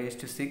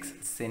 10⁻⁶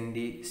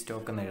 സെൻറ്റി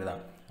സ്റ്റോക്ക് എന്ന് എഴുതാം.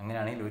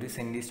 അങ്ങനെയാണെങ്കിൽ 1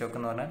 സെൻറ്റി സ്റ്റോക്ക്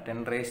എന്ന് പറഞ്ഞാൽ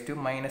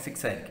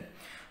 10⁻⁻⁶ ആയിരിക്കും.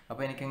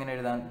 അപ്പോൾ എനിക്ക് എങ്ങനെ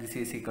എഴുതാം, ദിസ്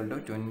ഈസ് ഈക്വൽ ടു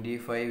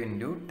 25 ×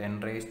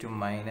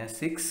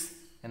 10⁻⁻⁶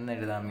 എന്ന്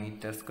എഴുതാം,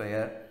 മീറ്റർ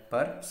സ്ക്വയർ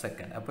പെർ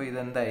സെക്കൻഡ്. അപ്പോൾ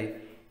ഇതെന്തായി,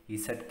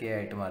 ZK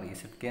ആയിട്ട് മാറി.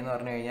 ZK എന്ന്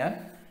പറഞ്ഞു കഴിഞ്ഞാൽ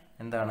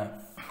എന്താണ്,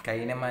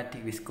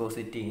 kinematic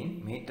viscosity in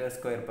metre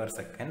square per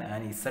second,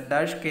 and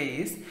Z-K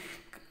is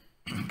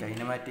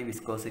kinematic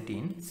viscosity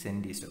in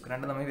senti stock.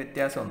 രണ്ടും തമ്മിൽ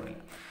വ്യത്യാസമൊന്നുമില്ല.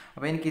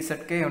 അപ്പോൾ എനിക്ക്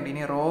ZK ഉണ്ട്.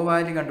 ഇനി റോ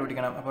വാല്യൂ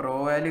കണ്ടുപിടിക്കണം. അപ്പോൾ റോ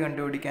വാല്യൂ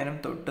കണ്ടുപിടിക്കാനും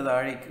തൊട്ട്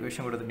താഴെ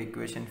ഇക്വേഷൻ കൊടുത്തിട്ടുണ്ട്.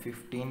 ഇക്വേഷൻ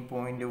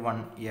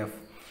 15.1F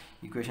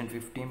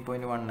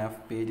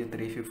പേജ്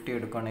 350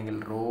 എടുക്കുകയാണെങ്കിൽ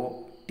റോ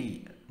T,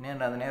 ഞാൻ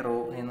അതിനെ റോ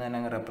എന്ന് തന്നെ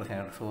അങ്ങ്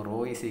റെപ്രസെൻ്റ് ചെയ്യാം. So raw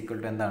is equal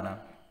to എന്താണ്,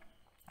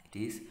 it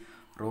is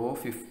raw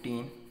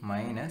 15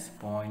 minus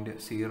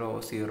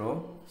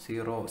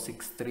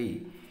 0.00063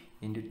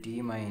 into T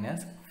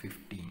minus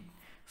 15.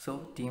 So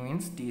T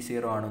means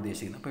T0 ആണ്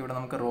ഉദ്ദേശിക്കുന്നത്. അപ്പോൾ ഇവിടെ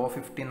നമുക്ക് റോ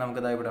 15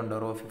 നമുക്കിതാ ഇവിടെ ഉണ്ട്.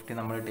 റോ 15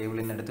 നമ്മൾ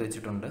ടേബിളിൽ നിന്ന് എടുത്ത്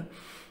വെച്ചിട്ടുണ്ട്.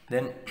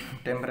 Then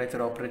temperature,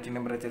 operating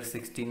temperature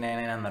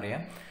 69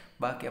 ആണെന്നറിയാം.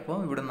 ബാക്കി അപ്പോൾ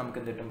ഇവിടെ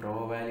നമുക്ക് കിട്ടും, റോ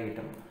വാല്യൂ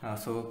കിട്ടും.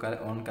 So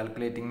on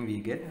calculating we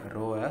get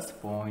raw as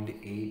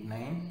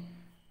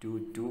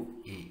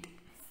 0.89228.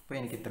 അപ്പോൾ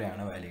എനിക്ക്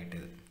ഇത്രയാണ് വാല്യൂ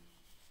കിട്ടിയത്.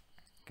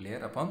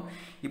 ക്ലിയർ. അപ്പം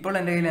ഇപ്പോൾ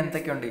എൻ്റെ കയ്യിൽ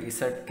എന്തൊക്കെയുണ്ട്,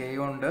 ZK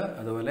ഉണ്ട്,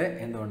 അതുപോലെ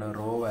എന്തുകൊണ്ട്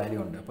റോ വാല്യൂ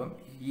ഉണ്ട്. അപ്പം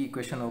ഈ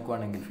ഇക്വേഷൻ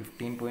നോക്കുവാണെങ്കിൽ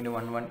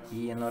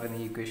 15.11E എന്ന് പറയുന്ന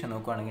ഈ ഇക്വേഷൻ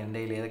നോക്കുവാണെങ്കിൽ എൻ്റെ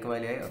കയ്യിൽ ഏതൊക്കെ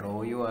വാല്യൂ ആയി,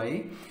 റോയു ആയി,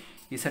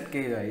 ZK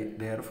ആയി.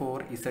 therefore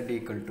Z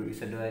equal to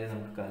Z value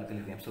നമുക്ക്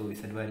കാൽക്കുലേറ്റ് ചെയ്യാം. So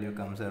Z value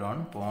comes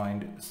around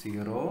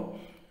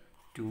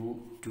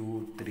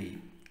 0.0223.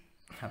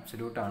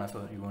 Absolute ആണ്. So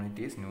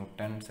unit is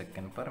newton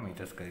second per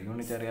metre square.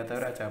 Unit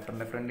അറിയാത്തവർ ആ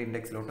ചാപ്റ്ററിൻ്റെ ഫ്രണ്ട്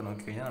ഇൻഡെക്സിലോട്ട്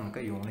നോക്കിക്കഴിഞ്ഞാൽ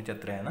നമുക്ക് യൂണിറ്റ്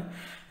എത്രയാണ്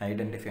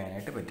ഐഡൻറ്റിഫൈ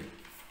ചെയ്യാനായിട്ട് പറ്റും.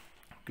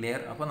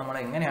 ക്ലിയർ. അപ്പോൾ നമ്മൾ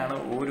എങ്ങനെയാണ്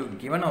ഒരു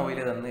ഗിവൺ ഓയിൽ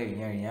തന്നു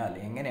കഴിഞ്ഞാൽ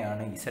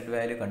എങ്ങനെയാണ് Z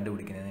വാല്യൂ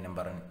കണ്ടുപിടിക്കുന്നത് ഞാൻ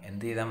പറഞ്ഞു.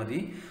 എന്ത് ചെയ്താൽ മതി,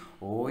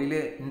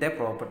 ഓയിലിൻ്റെ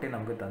പ്രോപ്പർട്ടി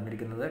നമുക്ക്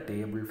തന്നിരിക്കുന്നത്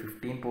ടേബിൾ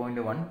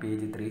 15.1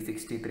 പേജ്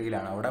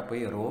 363 അവിടെ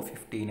പോയി റോ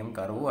 15ഉം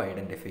കർവും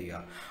ഐഡൻറ്റിഫൈ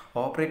ചെയ്യുക.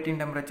 ഓപ്പറേറ്റിംഗ്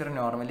ടെമ്പറേച്ചർ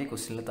നോർമലി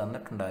ക്വസ്റ്റിനിൽ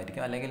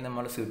തന്നിട്ടുണ്ടായിരിക്കും, അല്ലെങ്കിൽ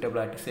നമ്മൾ സ്യൂട്ടബിൾ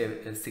ആയിട്ട്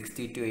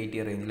 60 to 80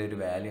 റേഞ്ചിൽ ഒരു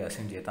വാല്യൂ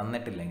അസ്യൂം ചെയ്യുക.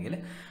 തന്നിട്ടില്ലെങ്കിൽ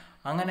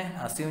അങ്ങനെ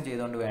അസ്യൂം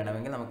ചെയ്തുകൊണ്ട്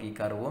വേണമെങ്കിൽ നമുക്ക് ഈ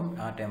കർവും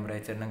ആ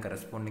ടെമ്പറേച്ചറിനും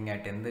കറസ്പോണ്ടിങ്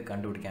ആയിട്ട് എന്ത്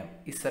കണ്ടുപിടിക്കാം,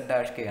 Z'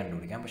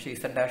 കണ്ടുപിടിക്കാം. പക്ഷേ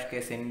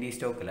Z' സെൻറ്റി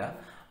സ്റ്റോക്കില്ല,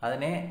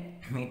 അതിനെ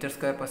മീറ്റർ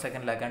സ്ക്വയർ പെർ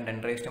സെക്കൻഡിലാക്കാൻ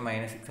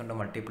 10⁻⁻6 കൊണ്ട്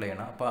മൾട്ടിപ്ലൈ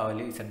ചെയ്യണം. അപ്പോൾ ആ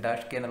വാല്യൂ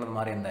Z' എന്നുള്ളത്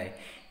മാറി എന്തായി,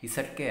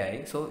 ZK ആയി.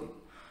 സോ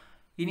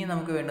ഇനി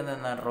നമുക്ക് വേണ്ടുന്നത്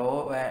എന്നാൽ റോ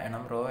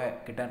വേണം. റോ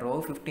കിട്ടാൻ റോ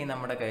 15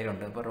 നമ്മുടെ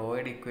കയ്യിലുണ്ട്. അപ്പോൾ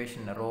റോയുടെ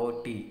ഇക്വേഷൻ റോ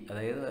T,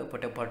 അതായത്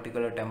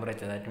particular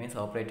temperature, that means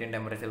operating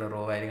ടെമ്പറേച്ചറിൽ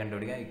റോ വാല്യൂ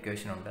കണ്ടുപിടിക്കാൻ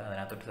ഇക്വേഷൻ ഉണ്ട്.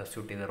 അതിനകത്തോട്ട്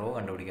സബ്സ്റ്റിറ്റ്യൂട്ട് ചെയ്ത് റോ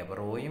കണ്ടുപിടിക്കുക. അപ്പോൾ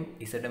റോയും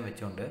ഇസഡും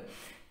വെച്ചുകൊണ്ട്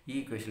ഈ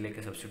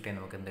ഇക്വേഷനിലേക്ക് സബ്സ്റ്റിറ്റ്യൂട്ട്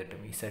ചെയ്യാൻ നമുക്ക് എന്ത്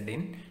കിട്ടും, Z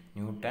in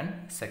newton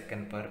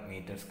second per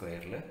metre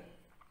സ്ക്വയറിൽ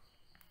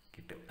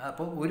കിട്ടും.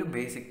 അപ്പോൾ ഒരു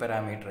ബേസിക്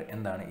പാരാമീറ്റർ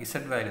എന്താണ്, Z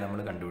വാല്യൂ നമ്മൾ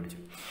കണ്ടുപിടിച്ചു.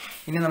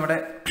 ഇനി നമ്മുടെ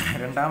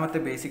രണ്ടാമത്തെ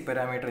ബേസിക്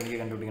പാരാമീറ്റർ എനിക്ക്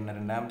കണ്ടുപിടിക്കേണ്ട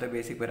രണ്ടാമത്തെ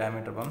ബേസിക്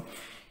പാരാമീറ്റർ അപ്പം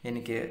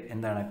എനിക്ക്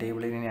എന്താണ്,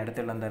 ടേബിളിൽ ഇനി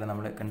അടുത്തുള്ള എന്താണ്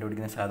നമ്മൾ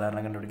കണ്ടുപിടിക്കുന്നത്, സാധാരണ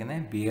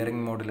കണ്ടുപിടിക്കുന്നത്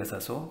ബിയറിംഗ് മോഡുലസ്.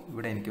 സോ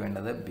ഇവിടെ എനിക്ക്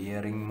വേണ്ടത്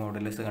ബിയറിംഗ്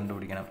മോഡുലസ്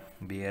കണ്ടുപിടിക്കണം.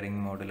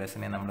 ബിയറിംഗ്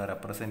മോഡുലസിനെ നമ്മൾ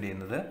റെപ്രസെൻറ്റ്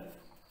ചെയ്യുന്നത്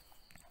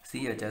C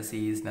വെച്ചാൽ C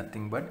is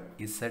nothing but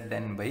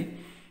ZN/P.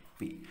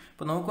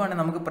 ഇപ്പോൾ നോക്കുവാണെങ്കിൽ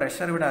നമുക്ക്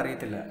പ്രഷർ ഇവിടെ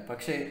അറിയത്തില്ല,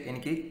 പക്ഷേ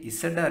എനിക്ക്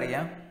Z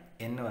അറിയാം,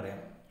 N അറിയാം,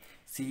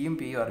 സിയും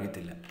പിയും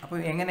അറിയത്തില്ല. അപ്പോൾ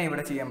എങ്ങനെ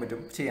ഇവിടെ ചെയ്യാൻ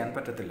പറ്റും, ചെയ്യാൻ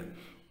പറ്റത്തില്ല.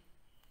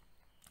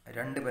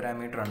 രണ്ട്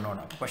പാരാമീറ്റർ അൺനോൺ.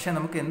 പക്ഷേ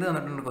നമുക്ക് എന്ത്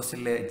തന്നിട്ടുണ്ട്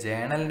ക്വസ്റ്റ്യനിൽ,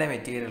 ജേണലിൻ്റെ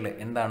മെറ്റീരിയൽ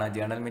എന്താണ്,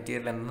 ജേണൽ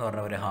മെറ്റീരിയൽ എന്ന്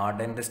പറഞ്ഞാൽ ഒരു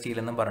ഹാർഡൻഡ് സ്റ്റീൽ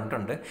എന്നും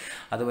പറഞ്ഞിട്ടുണ്ട്.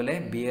 അതുപോലെ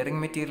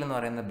ബിയറിംഗ് മെറ്റീരിയൽ എന്ന്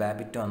പറയുന്നത്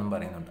ബാബിറ്റോ എന്നും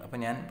പറയുന്നുണ്ട്. അപ്പോൾ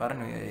ഞാൻ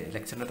പറഞ്ഞു,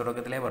 ലെക്ചറിൻ്റെ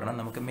തുടക്കത്തിലേ പറഞ്ഞു,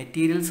 നമുക്ക്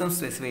മെറ്റീരിയൽസും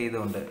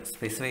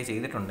സ്പെസിഫൈ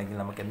ചെയ്തിട്ടുണ്ടെങ്കിൽ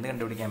നമുക്ക് എന്ത്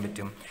കണ്ടുപിടിക്കാൻ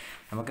പറ്റും,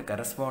 നമുക്ക്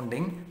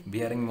കറസ്പോണ്ടിങ്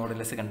ബിയറിംഗ്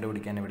മോഡുലസ്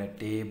കണ്ടുപിടിക്കാൻ ഇവിടെ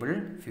ടേബിൾ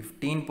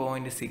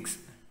 15.6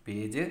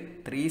 പേജ്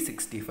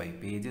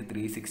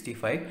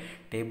 365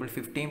 ടേബിൾ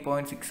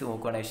 15.6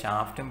 നോക്കുകയാണെങ്കിൽ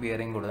ഷാഫ്റ്റും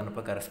ബിയറിംഗ് കൊടുക്കുന്നുണ്ട്.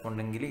 അപ്പോൾ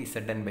കറസ്പോണ്ടിങ്ങിൽ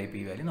ZN/P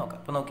വാല്യൂ നോക്കാം.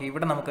 അപ്പോൾ നോക്കി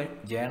ഇവിടെ നമുക്ക്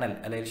ജേണൽ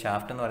അല്ലെങ്കിൽ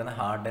ഷാഫ്റ്റ് എന്ന് പറയുന്നത്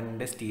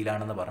ഹാർഡൻഡ്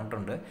സ്റ്റീലാണെന്ന്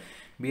പറഞ്ഞിട്ടുണ്ട്,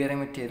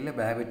 ബിയറിംഗ് മെറ്റീരിയൽ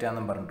ബാബിറ്റ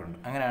എന്നും പറഞ്ഞിട്ടുണ്ട്.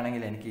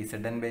 അങ്ങനെയാണെങ്കിൽ എനിക്ക്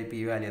ZN/P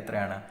വാല്യൂ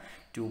എത്രയാണ്,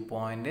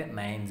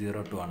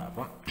 2.902 ആണ്.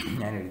 അപ്പം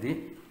ഞാൻ എഴുതി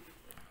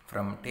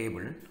from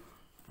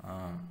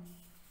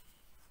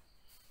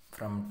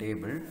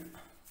table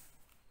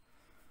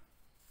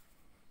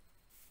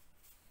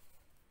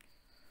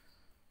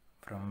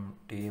from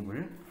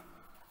table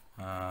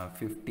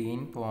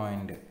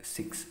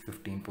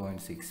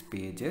 15.6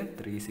 page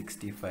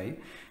 365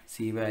 C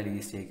value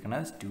is taken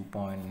as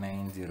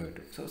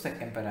 2.902. So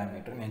second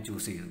parameter ഞാൻ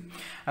ചൂസ് ചെയ്തു.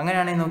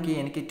 അങ്ങനെയാണെങ്കിൽ നോക്കി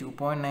എനിക്ക്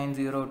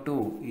 2.902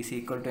 ഈസ്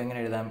ഈക്വൽ ടു എങ്ങനെ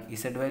എഴുതാം,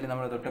 Z വാല്യൂ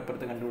നമ്മൾ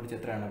തൊട്ടപ്പുറത്ത് കണ്ടുപിടിച്ച്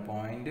എത്രയാണ്,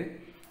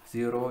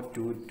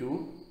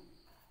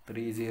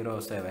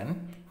 0.022307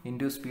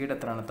 ഇൻറ്റു സ്പീഡ്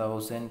എത്രയാണ്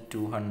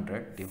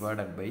 1200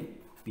 divided by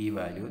P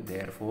value.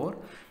 Therefore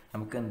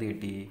നമുക്ക് എന്ത്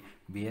കിട്ടി,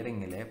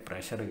 ബിയറിങ്ങിലെ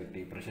പ്രഷർ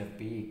കിട്ടി. Pressure P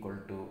equal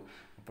to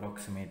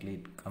approximately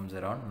it comes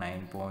around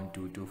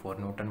 9.224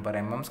 newton per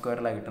mm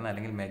സ്ക്വയറിലാണ് കിട്ടുന്നത്,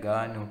 അല്ലെങ്കിൽ mega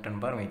newton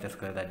per metre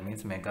square, that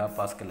means mega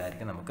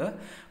പാസ്കലായിരിക്കും നമുക്ക്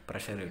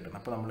പ്രഷർ കിട്ടുന്നത്.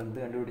 അപ്പോൾ നമ്മൾ എന്ത്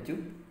കണ്ടുപിടിച്ചു,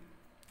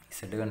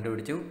 Z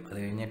കണ്ടുപിടിച്ചു. അത്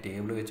കഴിഞ്ഞ്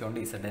ടേബിൾ വെച്ചുകൊണ്ട്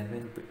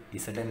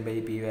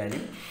ZN/P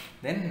value.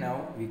 Then now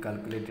we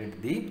calculated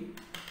the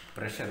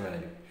pressure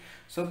value.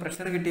 So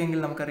pressure കിട്ടിയെങ്കിൽ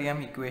നമുക്കറിയാം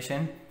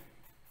ഇക്വേഷൻ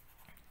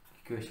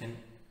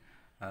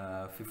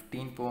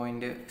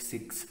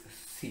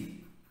 15.6C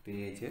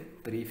പേജ്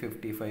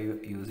 355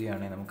 യൂസ്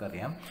ചെയ്യുകയാണെങ്കിൽ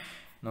നമുക്കറിയാം,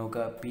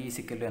 നോക്കുക P =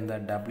 എന്താ,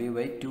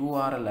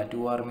 W/2R അല്ല,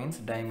 2R means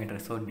diameter,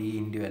 so D ×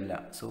 L.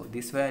 So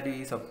this value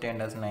is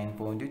obtained as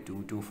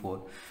 9.224.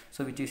 So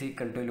which is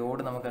equal to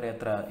load നമുക്കറിയാം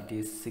എത്ര, it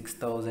is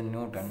 6000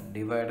 newton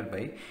divided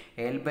by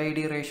L/D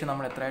ratio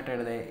നമ്മൾ എത്ര ആയിട്ട്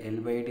എഴുതുക,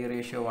 L/D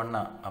റേഷ്യോ 1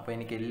 ആണ്. അപ്പോൾ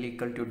എനിക്ക് L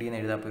 = D എന്ന്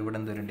എഴുതാം. അപ്പോൾ ഇവിടെ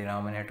എന്തൊരു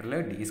ഡിനോമിനേറ്ററിൽ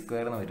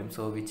D² എന്ന് വരും.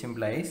 സോ വിച്ച്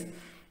ഇംപ്ലൈസ്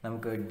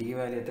നമുക്ക് D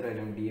വാല്യൂ എത്ര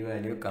വരും, D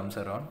value comes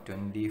around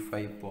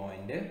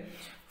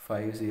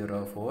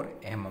 25.504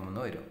 mm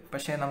എന്ന് വരും.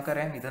 പക്ഷേ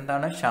നമുക്കറിയാം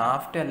ഇതെന്താണ്,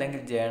 ഷാഫ്റ്റ്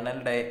അല്ലെങ്കിൽ ജേണൽ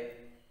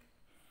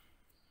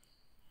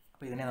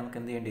അപ്പോൾ ഇതിനെ നമുക്ക്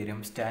എന്ത് ചെയ്യേണ്ടി വരും,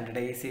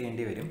 സ്റ്റാൻഡർഡൈസ്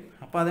ചെയ്യേണ്ടി വരും.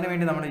 അപ്പോൾ അതിനു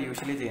വേണ്ടി നമ്മൾ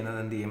യൂഷ്വലി ചെയ്യുന്നത്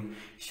എന്ത് ചെയ്യും,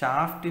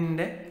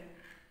 ഷാഫ്റ്റിൻ്റെ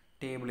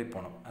ടേബിളിൽ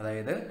പോകണം.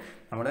 അതായത്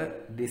നമ്മൾ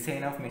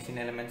ഡിസൈൻ ഓഫ് മെഷീൻ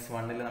എലമെൻറ്റ്സ്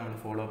 1 നമ്മൾ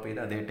ഫോളോ അപ്പ്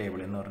ചെയ്ത് അതേ ടേബിൾ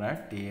എന്ന് പറഞ്ഞാൽ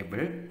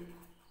ടേബിൾ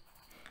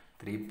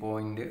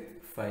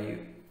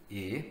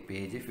 3.5A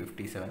പേജ്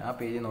 57. ആ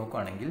പേജ്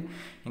നോക്കുകയാണെങ്കിൽ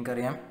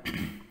നിങ്ങൾക്കറിയാം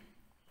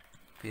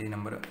പേജ്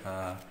നമ്പർ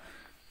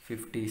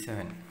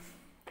 57,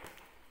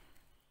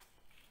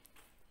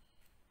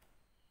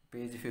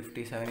 പേജ്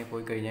 57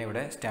 പോയി കഴിഞ്ഞാൽ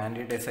ഇവിടെ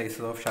സ്റ്റാൻഡേർഡ് സൈസ്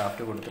ഓഫ്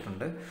ഷാഫ്റ്റ്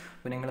കൊടുത്തിട്ടുണ്ട്.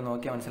 അപ്പോൾ നിങ്ങൾ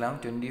നോക്കിയാൽ മനസ്സിലാവും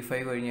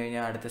 25 കഴിഞ്ഞ്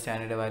കഴിഞ്ഞാൽ അടുത്ത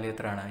സ്റ്റാൻഡേർഡ് വാല്യൂ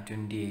എത്രയാണ്,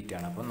 28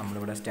 ആണ്. അപ്പോൾ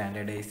നമ്മളിവിടെ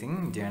സ്റ്റാൻഡേർഡൈസിങ്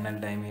ജേണൽ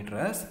ഡയമീറ്റർ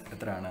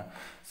എത്രയാണ്,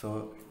 so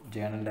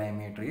journal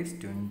diameter is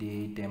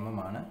 28 mm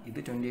ആണ്. ഇത്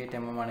 28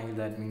 mm ആണെങ്കിൽ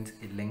ദാറ്റ് മീൻസ്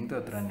ലെങ്ത്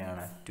എത്ര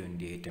തന്നെയാണ്,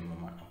 28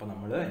 mm ആണ്. അപ്പോൾ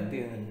നമ്മൾ എന്ത്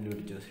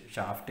കണ്ടുപിടിച്ചു,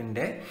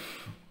 ഷാഫ്റ്റിൻ്റെ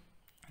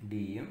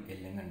ഡിയും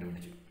എല്ലും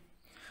കണ്ടുപിടിച്ചു.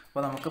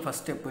 അപ്പോൾ നമുക്ക്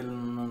ഫസ്റ്റ് സ്റ്റെപ്പിൽ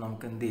നിന്ന്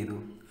നമുക്ക് എന്ത് ചെയ്തു,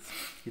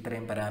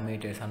 ഇത്രയും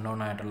പാരാമീറ്റേഴ്സ് അൺനോൺ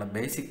ആയിട്ടുള്ള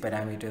ബേസിക്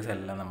പാരാമീറ്റേഴ്സ്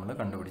എല്ലാം നമ്മൾ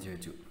കണ്ടുപിടിച്ച്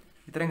വെച്ചു.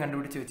 ഇത്രയും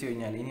കണ്ടുപിടിച്ച് വെച്ച്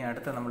കഴിഞ്ഞാൽ ഇനി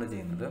അടുത്ത നമ്മൾ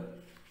ചെയ്യുന്നത്,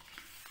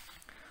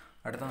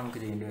 അടുത്ത നമുക്ക്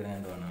ചെയ്യേണ്ടി വരുന്നത്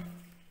എന്താണ്,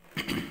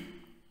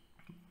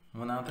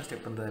 മൂന്നാമത്തെ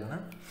സ്റ്റെപ്പ് എന്തായിരുന്നു,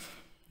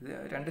 ഇത്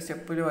 2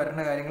 സ്റ്റെപ്പിൽ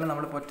വരുന്ന കാര്യങ്ങൾ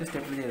നമ്മൾ ഒറ്റ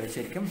സ്റ്റെപ്പിൽ ചെയ്തത്.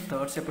 ശരിക്കും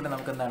തേർഡ് സ്റ്റെപ്പിൽ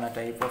നമുക്ക് എന്താണ്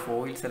ടൈപ്പ് ഓഫ്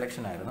ഓയിൽ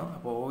സെലക്ഷൻ ആയിരുന്നു.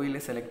 അപ്പോൾ ഓയിൽ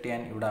സെലക്ട്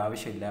ചെയ്യാൻ ഇവിടെ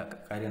ആവശ്യമില്ല.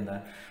 കാര്യം എന്താ,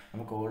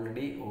 നമുക്ക്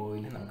ഓൾറെഡി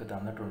ഓയിൽ നമുക്ക്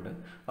തന്നിട്ടുണ്ട്.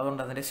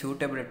 അതുകൊണ്ട് അതിൻ്റെ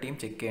സ്യൂട്ടബിലിറ്റിയും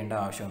ചെക്ക് ചെയ്യേണ്ട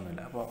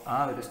ആവശ്യമൊന്നുമില്ല. അപ്പോൾ ആ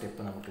ഒരു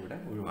സ്റ്റെപ്പ് നമുക്കിവിടെ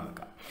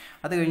ഒഴിവാക്കാം.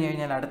 അത് കഴിഞ്ഞ്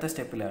കഴിഞ്ഞാൽ അടുത്ത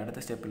സ്റ്റെപ്പിൽ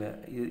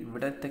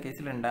ഇവിടുത്തെ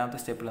കേസിൽ രണ്ടാമത്തെ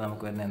സ്റ്റെപ്പിൽ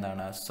നമുക്ക് വരുന്നത്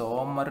എന്താണ്,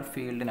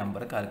 സോമർഫീൽഡ്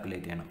നമ്പർ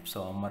കാൽക്കുലേറ്റ് ചെയ്യണം.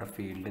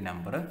 സോമർഫീൽഡ്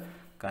നമ്പർ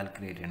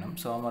കാൽക്കുലേറ്റ് ചെയ്യണം.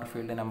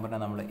 സോമർഫീൽഡ് നമ്പറിനെ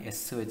നമ്മൾ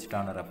എസ്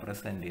വെച്ചിട്ടാണ്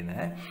റെപ്രസെൻറ്റ്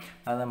ചെയ്യുന്നത്.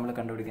 അത് നമ്മൾ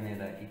കണ്ടുപിടിക്കുന്ന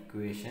ഏതാ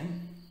equation.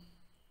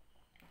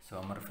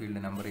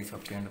 Sommerfeld number is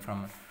obtained from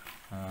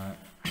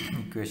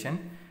equation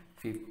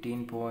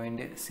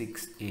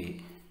 15.6a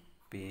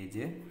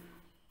page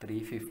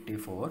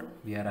 354.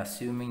 V R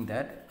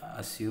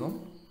assume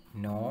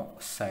no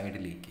side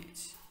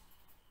leakage.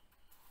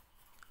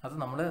 അത്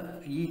നമ്മൾ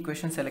ഈ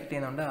ഇക്വേഷൻ സെലക്ട്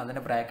ചെയ്യുന്നുണ്ട്.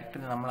 അതിൻ്റെ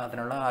ബ്രാക്കറ്റിൽ നമ്മൾ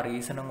അതിനുള്ള ആ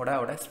റീസണും കൂടെ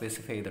അവിടെ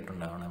സ്പെസിഫൈ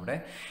ചെയ്തിട്ടുണ്ടാവണം. ഇവിടെ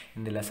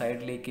എന്തില്ല,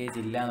 സൈഡ് ലീക്കേജ്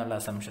ഇല്ല എന്നുള്ള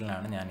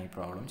അസംഷനിലാണ് ഞാൻ ഈ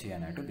പ്രോബ്ലം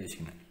ചെയ്യാനായിട്ട്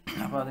ഉദ്ദേശിക്കുന്നത്.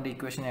 അപ്പോൾ അതിൻ്റെ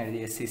ഇക്വേഷൻ എഴുതി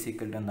എസ് ഈസ്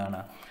ഈക്വൽ ടു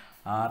എന്താണ്,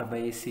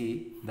 R/C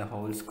the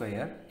whole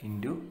square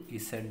into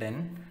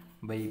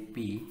Zn/P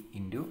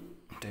into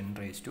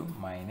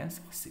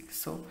 10⁻⁻6.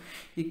 So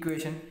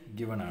equation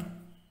given ആണ്.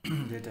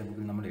 DataBook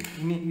നമ്മൾ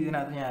ഇനി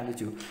ഇതിനകത്ത് ഞാൻ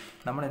ആലോചിച്ചു,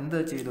 നമ്മൾ എന്ത്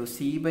ചെയ്തു,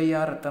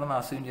 C/R എത്രയെന്ന്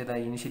അസ്യൂം ചെയ്താൽ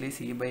initially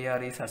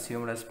C/R is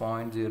assumed as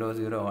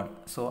 0.001.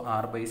 So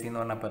R/C എന്ന്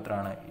പറഞ്ഞപ്പോൾ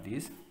എത്രയാണ്, ഇറ്റ്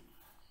ഈസ്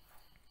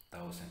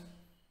 1000.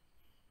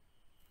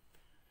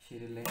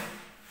 ശരിയല്ലേ?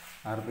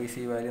 R/C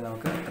വാല്യൂ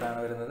നമുക്ക് എത്രയാണ്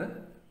വരുന്നത്,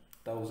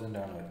 1000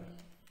 ആണ് വരുന്നത്.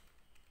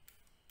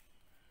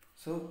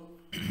 സോ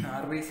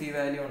R/C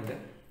വാല്യൂ ഉണ്ട്.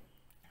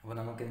 അപ്പോൾ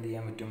നമുക്ക് എന്ത്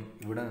ചെയ്യാൻ പറ്റും,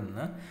 ഇവിടെ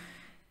നിന്ന്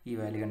ഈ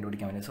വാല്യൂ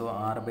കണ്ടുപിടിക്കാൻ പറ്റും. So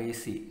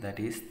R/C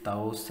that is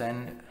 1000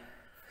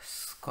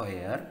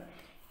 square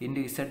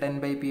into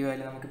Zn/P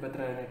value നമുക്കിപ്പോൾ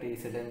എത്ര കിട്ടി,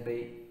 Zn/P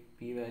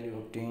വാല്യൂ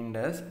ഒബ്റ്റെയിൻഡ്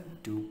ആസ്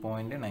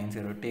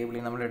 2.90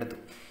 ടേബിളിൽ നമ്മൾ എടുത്തു,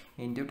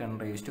 ഇൻറ്റു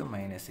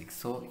 10⁻⁻6.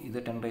 സോ ഇത്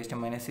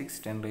 10⁻⁻6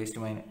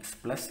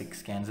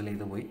 10⁻+6 ക്യാൻസൽ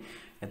ചെയ്ത് പോയി.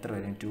 എത്ര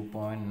വരും,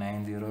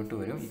 2.902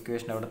 വരും.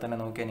 ഇക്വേഷൻ അവിടെ തന്നെ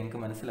നോക്കിയാൽ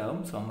നിങ്ങൾക്ക് മനസ്സിലാവും.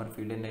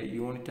 സോമർഫീൽഡിൻ്റെ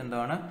യൂണിറ്റ്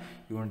എന്താണ്,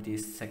 യൂണിറ്റ്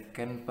ഈസ്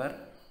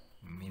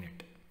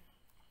സെക്കൻഡ്/മിനിറ്റ്.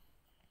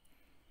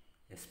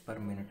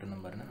 S/മിനിറ്റ് എന്നും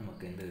പറഞ്ഞാൽ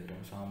നമുക്ക് എന്ത് കിട്ടും,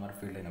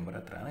 സോമർഫീൽഡ് നമ്പർ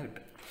എത്രയാണ്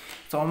കിട്ടും.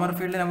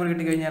 സോമർഫീൽഡ് നമ്പർ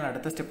കിട്ടിക്കഴിഞ്ഞാൽ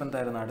അടുത്ത സ്റ്റെപ്പ്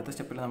എന്തായിരുന്നു, അടുത്ത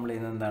സ്റ്റെപ്പിൽ നമ്മൾ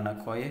ചെയ്യുന്നത് എന്താണ്,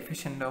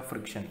 coefficient of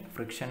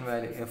friction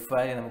value F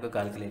value നമുക്ക്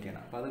കാൽക്കുലേറ്റ്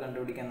ചെയ്യണം. അപ്പോൾ അത്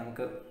കണ്ടുപിടിക്കാൻ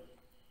നമുക്ക്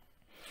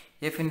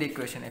എഫിൻ്റെ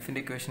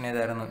ഇക്വേഷൻ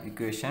ഏതായിരുന്നു,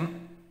 ഇക്വേഷൻ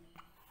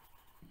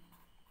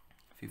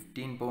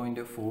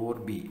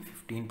 15.4b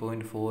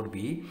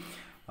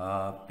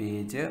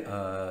പേജ്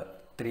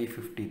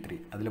 353.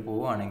 അതിൽ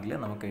പോവുകയാണെങ്കിൽ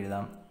നമുക്ക്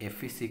എഴുതാം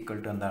എഫ് ഇസ് ഈക്വൽ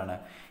ടു എന്താണ്,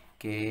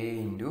 K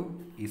into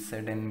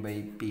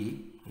Zn/P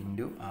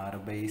into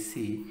R/C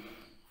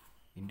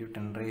into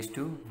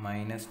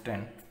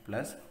 10⁻⁻10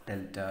 plus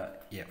delta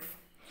F.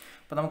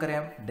 അപ്പോൾ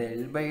നമുക്കറിയാം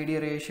del/d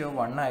റേഷ്യോ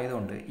 1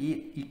 ആയതുകൊണ്ട് ഈ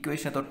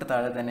ഇക്വേഷന് തൊട്ട്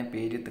താഴെ തന്നെ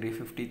പേജ്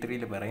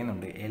 353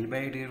 പറയുന്നുണ്ട്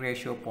L/d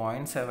റേഷ്യോ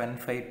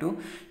 0.75 to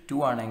 2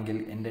 ആണെങ്കിൽ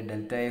എൻ്റെ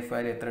ഡെൽറ്റ എഫ്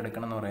വാല്യൂ എത്ര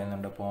എടുക്കണം എന്ന്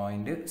പറയുന്നുണ്ട്,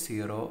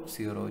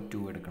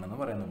 0.002 എടുക്കണം എന്ന്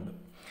പറയുന്നുണ്ട്.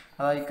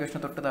 അത് ആ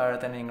ഇക്വേഷന് തൊട്ട് താഴെ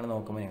തന്നെ നിങ്ങൾ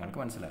നോക്കുമ്പോൾ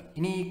നിങ്ങൾക്ക് മനസ്സിലാകും.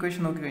 ഇനി ഈ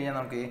ഇക്വേഷൻ നോക്കിക്കഴിഞ്ഞാൽ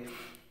നമുക്ക്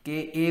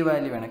KA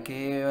വാല്യൂ വേണം.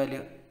 KA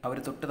വാല്യൂ അവർ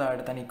തൊട്ട്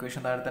താഴെ തന്നെ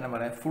ഇക്വേഷൻ താഴെ തന്നെ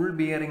പറയാം. ഫുൾ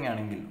ബിയറിംഗ്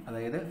ആണെങ്കിൽ,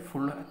 അതായത്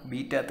ഫുൾ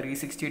ബീറ്റ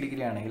 360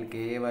 ഡിഗ്രി ആണെങ്കിൽ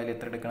KA വാല്യൂ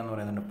എത്ര എടുക്കണം എന്ന്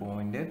പറയുന്നുണ്ട്,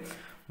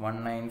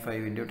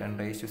 0.195 into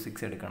 10⁻6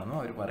 എടുക്കണമെന്നും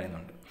അവർ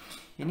പറയുന്നുണ്ട്.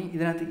 ഇനി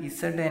ഇതിനകത്ത്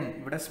Zn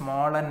ഇവിടെ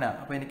സ്മോൾ n,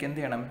 അപ്പോൾ എനിക്ക് എന്ത്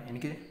ചെയ്യണം,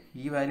 എനിക്ക്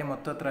ഈ വാല്യൂ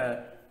മൊത്തം എത്ര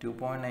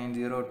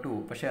 2.902,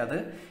 പക്ഷേ അത്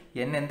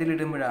n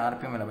എന്തിലിടുമ്പോൾ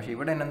RPM അല്ല, പക്ഷേ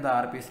ഇവിടെ എന്താ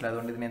RPS ഇല്ല.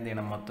 അതുകൊണ്ട് ഇതിന് എന്ത്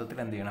ചെയ്യണം, മൊത്തത്തിൽ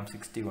എന്ത് ചെയ്യണം,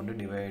 60 കൊണ്ട്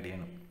ഡിവൈഡ്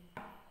ചെയ്യണം.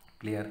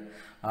 ക്ലിയർ?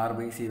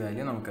 R/C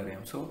വാല്യൂ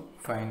നമുക്കറിയാം. So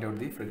find out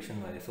the friction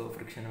value. So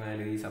friction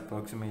value is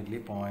approximately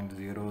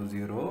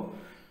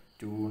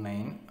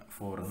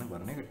 0.00294 എന്ന്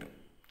പറഞ്ഞ് കിട്ടും.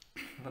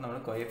 അപ്പോൾ നമ്മൾ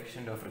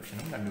കോഎഫിഷ്യൻ്റ് ഓഫ്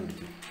ഫ്രിക്ഷനും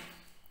കണ്ടുപിടിച്ചു.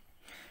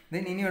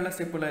 ദെൻ ഇനിയുള്ള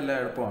സ്റ്റെപ്പുകളെല്ലാം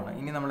എളുപ്പമാണ്.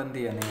 ഇനി നമ്മൾ എന്ത്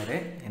ചെയ്യുക, നേരെ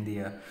എന്ത്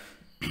ചെയ്യുക,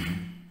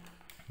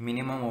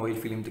 മിനിമം ഓയിൽ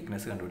ഫിലിം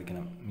തിക്നെസ്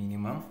കണ്ടുപിടിക്കണം.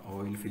 മിനിമം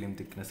ഓയിൽ ഫിലിം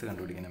തിക്നെസ്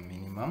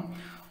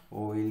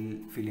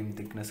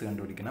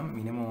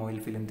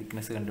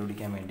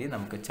കണ്ടുപിടിക്കാൻ വേണ്ടി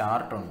നമുക്ക്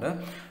ചാർട്ടുണ്ട്.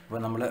 അപ്പോൾ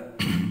നമ്മൾ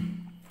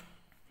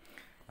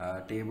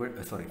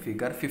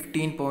ഫിഗർ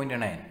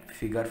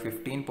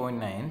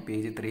 15.9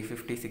 പേജ്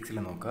 356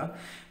 നോക്കുക.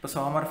 ഇപ്പോൾ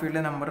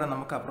സോമർഫീൽഡ് നമ്പർ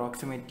നമുക്ക്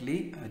അപ്രോക്സിമേറ്റ്ലി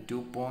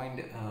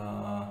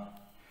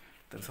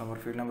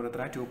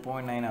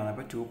 2.9 ആണ്.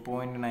 അപ്പോൾ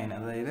 2.9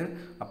 അതായത്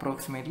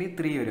അപ്രോക്സിമേറ്റ്ലി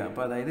 3 വരും.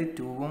 അപ്പോൾ അതായത്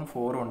 2ഉം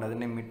 4ഉം ഉണ്ട്,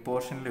 അതിൻ്റെ മിഡ്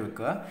പോർഷനിൽ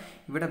വെക്കുക.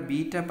 ഇവിടെ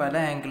ബീറ്റ പല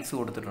ആംഗിൾസ്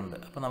കൊടുത്തിട്ടുണ്ട്.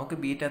 അപ്പോൾ നമുക്ക്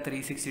ബീറ്റ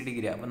 360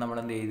 ഡിഗ്രി. അപ്പോൾ നമ്മൾ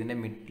എന്ത് ചെയ്യുക, ഇതിൻ്റെ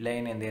മിഡ്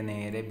ലൈൻ എന്ത് ചെയ്യുക,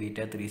 നേരെ ബീറ്റ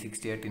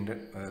 360 ആയിട്ട്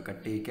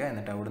കട്ട് ചെയ്യിക്കുക.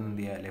 എന്നിട്ട് അവിടെ നിന്ന്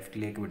എന്ത് ചെയ്യുക,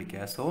 ലെഫ്റ്റിലേക്ക്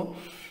പിടിക്കുക. So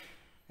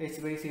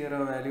h/0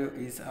 value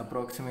is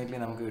approximately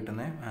നമുക്ക്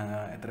കിട്ടുന്നത്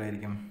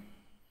എത്രയായിരിക്കും,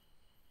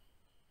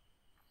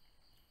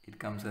 ഇറ്റ്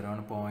കംസ്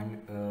അറൗണ്ട്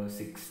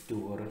 0.62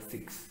 or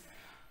 6.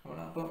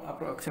 അപ്പം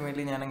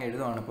അപ്രോക്സിമേറ്റ്ലി ഞാനങ്ങ്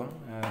എഴുതുവാണ്. അപ്പം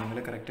നിങ്ങൾ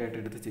കറക്റ്റായിട്ട്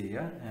എടുത്ത്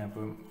ചെയ്യുക.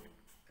 അപ്പം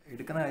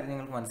എടുക്കുന്ന കാര്യം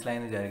നിങ്ങൾക്ക്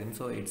മനസ്സിലായെന്ന് വിചാരിക്കുന്നു.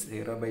 സോ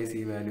h0/c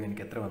വാല്യൂ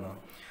എനിക്ക് എത്ര വന്നു,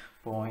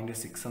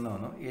 0.6 എന്ന്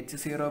വന്നു.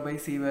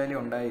 h0/c വാല്യൂ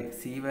ഉണ്ടായി.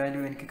 c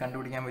വാല്യൂ എനിക്ക്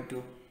കണ്ടുപിടിക്കാൻ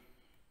പറ്റുമോ,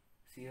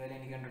 c വാല്യൂ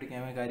എനിക്ക് കണ്ടുപിടിക്കാൻ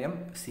കാര്യം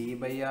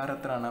C/R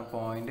എത്രയാണ്,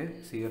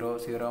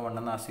 0.001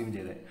 എന്ന് അസ്യൂം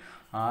ചെയ്തത്.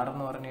 R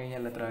എന്ന് പറഞ്ഞു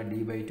കഴിഞ്ഞാൽ എത്ര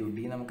D/2 D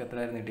നമുക്ക് എത്ര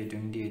ആയിരുന്നു കിട്ടിയത്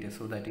 28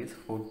 സോ ദാറ്റ് ഈസ്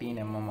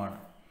 14 mm ആണ്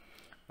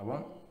അപ്പം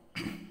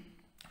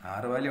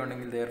R വാല്യൂ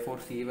ഉണ്ടെങ്കിൽ therefore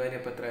C വാല്യൂ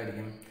അപ്പോൾ എത്ര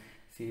ആയിരിക്കും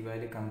C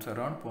value comes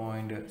around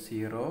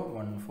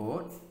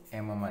 0.014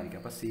 mm ആയിരിക്കും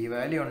അപ്പോൾ C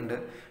വാല്യൂ ഉണ്ട്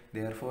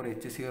therefore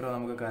H0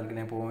 നമുക്ക്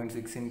calculate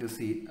 0.6 into C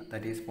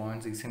that is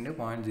 0.6 into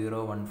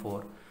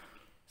 0.014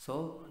 so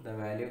the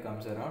value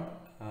comes around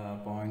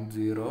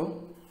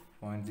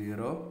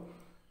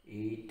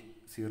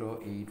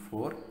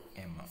 0.08084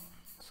 mm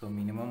so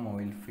minimum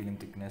oil film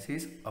thickness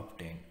is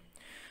obtained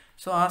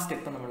so ആ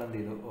step നമ്മൾ എന്ത്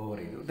ചെയ്തു ഓവർ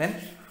ചെയ്തു then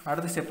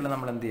അടുത്ത സ്റ്റെപ്പിൽ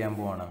നമ്മൾ എന്ത് ചെയ്യാൻ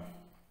പോവാണ്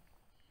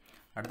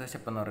അടുത്ത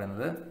സ്റ്റെപ്പ് എന്ന്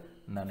പറയുന്നത്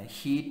എന്താണ്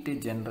ഹീറ്റ്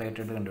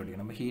ജനറേറ്റഡ്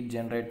കണ്ടുപിടിക്കണം അപ്പോൾ ഹീറ്റ്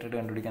ജനറേറ്റഡ്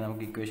കണ്ടുപിടിക്കാൻ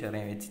നമുക്ക് ഇക്വേഷൻ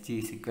അറിയാം HG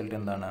 =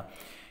 എന്താണ്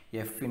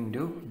F ×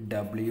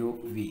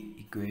 WV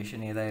ഇക്വേഷൻ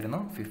ഏതായിരുന്നു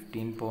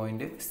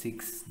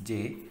 15.6J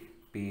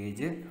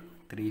പേജ്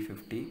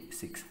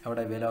 356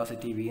 അവിടെ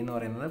വെലോസിറ്റി V എന്ന്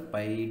പറയുന്നത്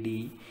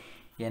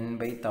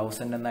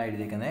πd/1000 എന്നാണ്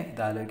എഴുതിയിരിക്കുന്നത്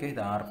ഇത് ആലോചിക്കുക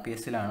ഇത്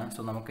RPSലാണ് സോ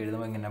നമുക്ക്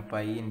എഴുതുമ്പോൾ ഇങ്ങനെ π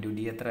 × d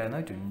എത്രയായിരുന്നു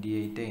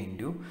 28 ×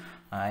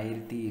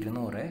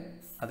 1200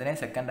 അതിനെ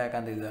സെക്കൻഡ്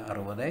ആക്കാൻ ചെയ്ത്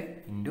 60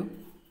 ×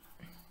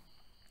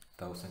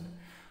 1000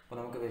 അപ്പോൾ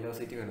നമുക്ക്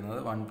വെലോസിറ്റി വരുന്നത്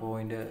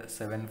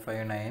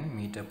 1.759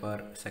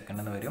 m/s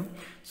എന്ന് വരും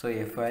സോ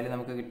F വാല്യൂ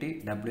നമുക്ക് കിട്ടി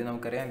W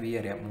നമുക്കറിയാം V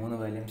അറിയാം 3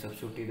 വാല്യൂം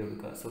സബ്സ്റ്റിറ്റ്യൂട്ട് ചെയ്ത്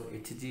കൊടുക്കുക സോ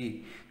HG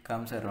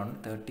കംസ് അറൗണ്ട്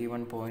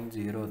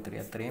 31.03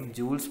 അത്രയും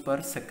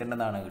J/s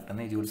എന്നാണ്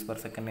കിട്ടുന്നത് ഈ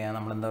J/s ഞാൻ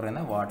നമ്മൾ എന്താ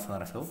പറയുന്നത് വാട്ട്സ് എന്ന്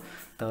പറയുന്നത് സോ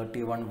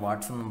 31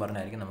 വാട്ട്സ് എന്നും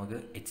പറഞ്ഞായിരിക്കും നമുക്ക്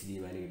HG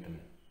വാല്യൂ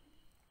കിട്ടുന്നത്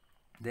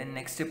ദെൻ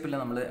നെക്സ്റ്റ് സ്റ്റെപ്പിൽ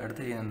നമ്മൾ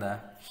അടുത്ത് ചെയ്യുന്നത് എന്താ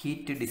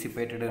ഹീറ്റ്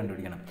ഡിസിപ്പേറ്റഡ്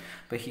കണ്ടുപിടിക്കണം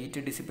അപ്പോൾ ഹീറ്റ്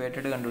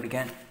ഡിസിപ്പേറ്റഡ്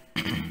കണ്ടുപിടിക്കാൻ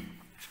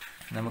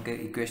നമുക്ക്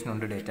ഇക്വേഷൻ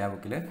ഉണ്ട് ഡേറ്റാ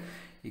ബുക്കിൽ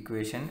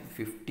ഇക്വേഷൻ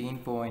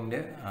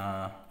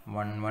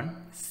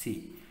 15.11C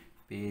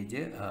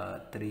പേജ്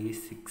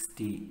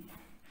 360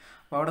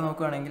 അപ്പോൾ അവിടെ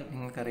നോക്കുകയാണെങ്കിൽ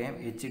നിങ്ങൾക്കറിയാം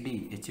HD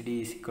 =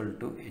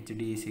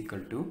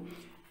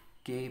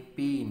 Kp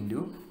 ×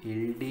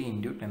 LD ×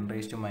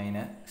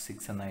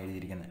 10⁻⁻6 എന്നാണ്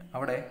എഴുതിയിരിക്കുന്നത്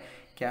അവിടെ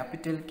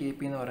ക്യാപിറ്റൽ KP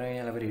എന്ന് പറഞ്ഞു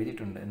കഴിഞ്ഞാൽ അവർ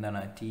എഴുതിയിട്ടുണ്ട്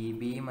എന്താണ്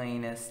TB -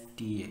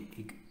 TA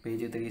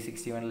പേജ്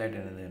 361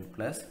 എഴുതുന്നത്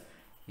plus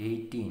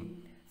 18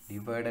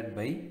 divided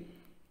by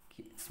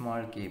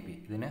small kp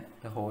ഇതിന്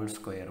ഹോൾ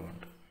സ്ക്വയറും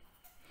ഉണ്ട്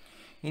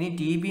ഇനി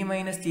TB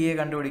 - TA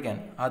കണ്ടുപിടിക്കാൻ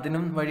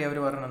അതിനും വഴി അവർ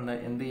പറഞ്ഞത്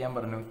എന്ത് ചെയ്യാൻ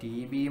പറഞ്ഞു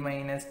TB -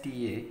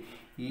 TA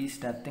is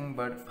nothing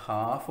but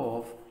half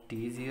of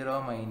T0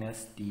 -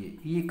 TA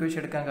ഈ ഇക്വേഷൻ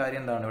എടുക്കാൻ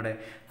കാര്യം എന്താണ് ഇവിടെ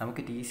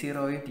നമുക്ക്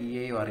T0യും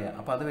TA അറിയാം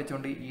അപ്പോൾ അത്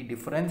വെച്ചുകൊണ്ട് ഈ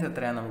ഡിഫറൻസ്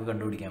എത്രയാണ് നമുക്ക്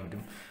കണ്ടുപിടിക്കാൻ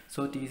പറ്റും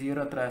സോ T0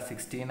 എത്ര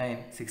 69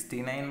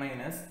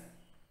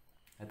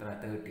 എത്ര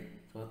 30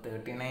 so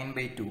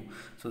 39/2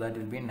 so that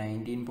will be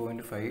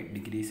 19.5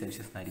 degree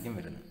Celsius എന്നായിരിക്കും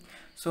വരുന്നത്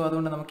സോ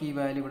അതുകൊണ്ട് നമുക്ക് ഈ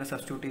വാല്യൂ ഇവിടെ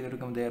സബ്സ്റ്റിറ്റ്യൂട്ട്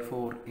ചെയ്തെടുക്കും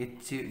therefore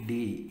HD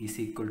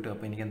 =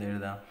 അപ്പോൾ എനിക്ക് എന്താ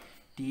എഴുതാം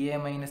TA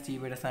 -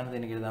 TBയുടെ സ്ഥാനത്ത്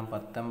എനിക്ക് എഴുതാം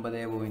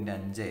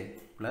 19.5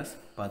 plus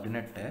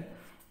 18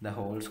 the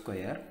whole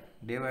square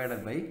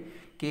divided by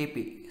KP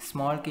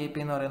small KP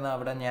എന്ന് പറയുന്നത്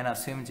അവിടെ ഞാൻ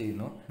അസ്യൂം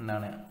ചെയ്യുന്നു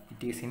എന്താണ്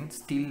ഇറ്റ് ഈസ് ഇൻ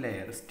സ്റ്റിൽ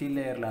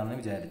ലെയറിലാണെന്ന്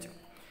വിചാരിച്ചു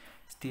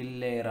still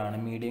ലെയറാണ്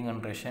medium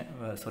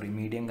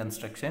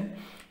construction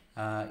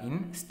in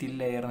still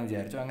layer എന്ന്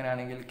വിചാരിച്ചു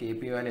അങ്ങനെയാണെങ്കിൽ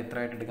KP വാല്യൂ എത്ര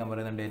ആയിട്ട് എടുക്കാൻ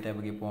പറയുന്നത് ഡേറ്റാ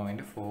ബുക്ക്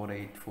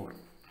 0.484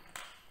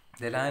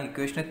 ഇതെല്ലാം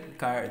ഇക്വേഷന്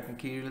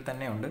കീഴിൽ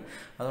തന്നെ ഉണ്ട്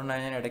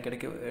അതുകൊണ്ടാണ് ഞാൻ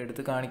ഇടയ്ക്കിടയ്ക്ക്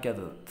എടുത്ത്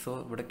കാണിക്കാത്തത് സോ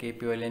ഇവിടെ KP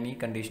വാല്യൂ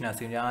ഈ കണ്ടീഷൻ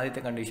അസ്യൂം ചെയ്യാം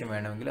ആദ്യത്തെ കണ്ടീഷൻ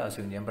വേണമെങ്കിൽ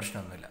അസ്യൂം ചെയ്യാൻ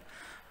പ്രശ്നമൊന്നുമില്ല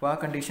അപ്പോൾ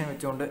ആ കണ്ടീഷൻ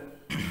വെച്ചുകൊണ്ട്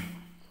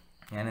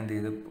ഞാൻ എന്ത്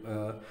ചെയ്തു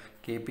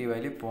KP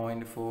വാല്യൂ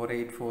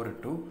 0.484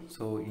 ഇട്ടു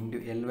സോ ഇൻറ്റു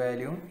L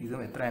വാല്യൂവും ഇതും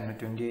എത്രയാണ്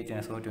 28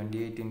 so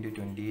 28 ×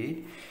 28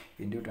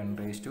 ×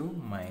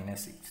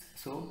 10⁻⁻6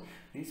 so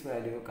this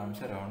value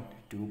comes around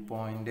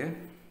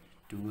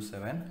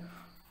 2.27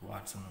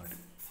 watts എന്ന്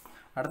വരും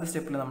അടുത്ത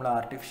സ്റ്റെപ്പിൽ നമ്മൾ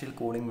ആർട്ടിഫിഷ്യൽ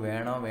കൂളിംഗ്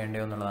വേണോ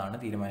വേണ്ടയോ എന്നുള്ളതാണ്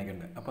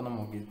തീരുമാനിക്കേണ്ടത് അപ്പോൾ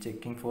നമുക്ക്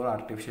ചെക്കിംഗ് ഫോർ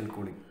ആർട്ടിഫിഷ്യൽ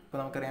കൂളിംഗ് ഇപ്പോൾ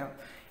നമുക്കറിയാം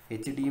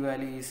HD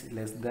value is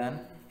less than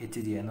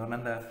HG എന്ന് പറഞ്ഞാൽ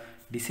എന്താ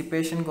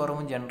ഡിസിപ്പേഷൻ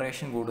കുറവും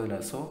ജനറേഷൻ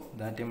കൂടുതലാണ് so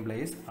that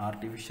implies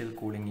artificial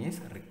cooling is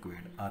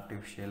required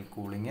artificial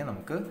cooling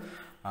നമുക്ക്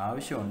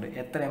ആവശ്യമുണ്ട്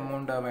എത്ര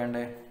എമൗണ്ടാണ്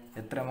വേണ്ടത്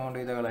എത്ര എമൗണ്ട്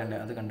ചെയ്ത്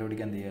കളയേണ്ടത് അത്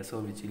കണ്ടുപിടിക്കാൻ എന്ത് ചെയ്യുക so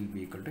which will be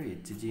equal to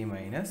HG -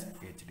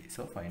 HD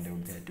so find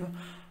out that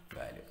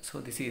value so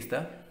this is the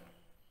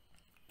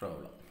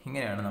problem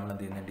ഇങ്ങനെയാണ് നമ്മൾ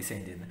എന്ത് ചെയ്യുന്നത് ഡിസൈൻ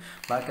ചെയ്യുന്നത്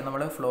ബാക്കി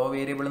നമ്മൾ ഫ്ലോ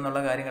വേരിയബിൾ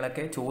എന്നുള്ള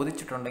കാര്യങ്ങളൊക്കെ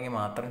ചോദിച്ചിട്ടുണ്ടെങ്കിൽ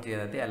മാത്രം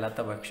ചെയ്താൽ മതി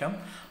അല്ലാത്ത പക്ഷം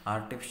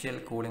ആർട്ടിഫിഷ്യൽ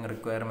കൂളിംഗ്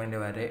റിക്വയർമെൻറ്റ്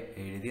വരെ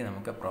എഴുതി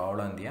നമുക്ക്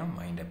പ്രോബ്ലം എന്ത് ചെയ്യാം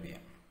മൈൻഡ് അപ്പ്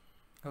ചെയ്യാം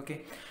ഓക്കെ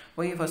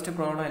അപ്പോൾ ഈ ഫസ്റ്റ്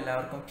പ്രോബ്ലം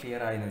എല്ലാവർക്കും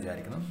ക്ലിയർ ആയെന്ന്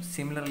വിചാരിക്കുന്നു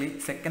സിമിലർലി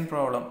സെക്കൻഡ്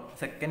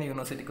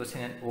യൂണിവേഴ്സിറ്റി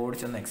ക്വസ്റ്റ്യൻ ഞാൻ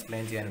ഓടിച്ചൊന്ന്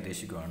എക്സ്പ്ലെയിൻ ചെയ്യാൻ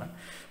ഉദ്ദേശിക്കുകയാണ്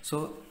so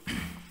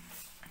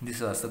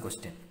this was the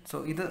question so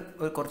ഇത്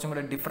കുറച്ചും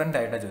കൂടെ ഡിഫറെൻ്റ്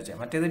ആയിട്ടാണ് ചോദിച്ചത്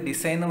മറ്റേത്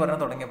ഡിസൈൻ എന്ന് പറഞ്ഞാൽ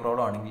തുടങ്ങിയ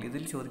പ്രോബ്ലം ആണെങ്കിൽ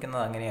ഇതിൽ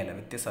ചോദിക്കുന്നത് അങ്ങനെയല്ല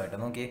വ്യത്യസ്തമായിട്ട്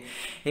നോക്കി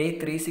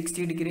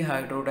 360-degree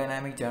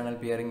hydrodynamic journal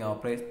bearing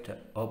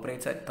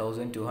operates at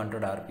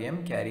 1200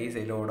 rpm carries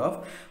a load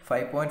of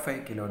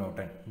 5.5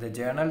 kilonewton. The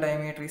journal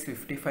diameter is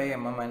 55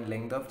 mm and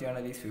length of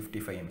journal is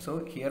 55 mm.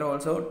 So here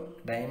also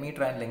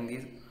diameter and length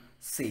is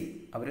same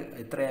അവർ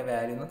എത്ര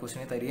value എന്ന്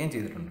ക്വസ്റ്റിനെ തരികയും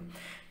ചെയ്തിട്ടുണ്ട്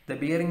The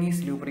bearing is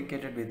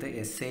lubricated with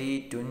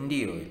SAE20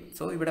 oil.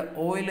 So ഇവിടെ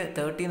oil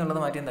 30 എന്നുള്ളത്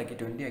മാറ്റി എന്താക്കി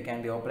 20 ആക്കി.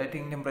 And the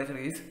operating temperature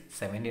is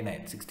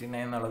 79.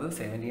 69 എന്നുള്ളത്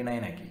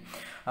 79 ആക്കി.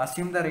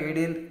 Assume the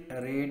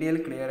radial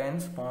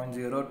clearance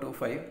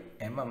 0.025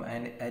 mm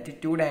and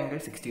attitude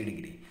angle 60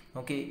 degree.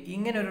 Okay,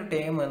 ഇങ്ങനൊരു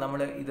ടേം നമ്മൾ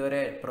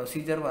ഇതുവരെ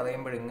പ്രൊസീജിയർ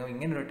പറയുമ്പോഴെങ്ങും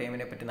ഇങ്ങനൊരു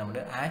ടേമിനെ പറ്റി നമ്മൾ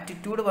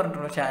ആറ്റിറ്റ്യൂഡ്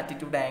പറഞ്ഞിട്ടുണ്ട്, പക്ഷേ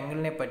ആറ്റിറ്റ്യൂഡ്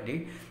ആംഗിളിനെ പറ്റി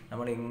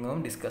നമ്മൾ എങ്ങും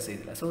ഡിസ്കസ്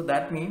ചെയ്തില്ല. സോ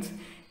ദാറ്റ് മീൻസ്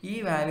ഈ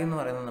വാല്യൂ എന്ന്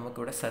പറയുന്നത്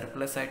നമുക്കിവിടെ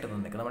സർപ്ലസ് ആയിട്ട്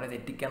തന്നേക്കും, നമ്മളെ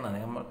തെറ്റിക്കാൻ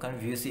തന്നേക്കും, നമ്മൾ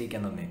കൺഫ്യൂസ്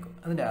ചെയ്യിക്കാൻ തന്നേക്കും.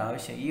 അതിൻ്റെ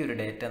ആവശ്യം ഈ ഒരു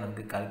ഡേറ്റ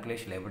നമുക്ക്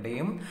കാൽക്കുലേഷനിൽ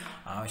എവിടെയും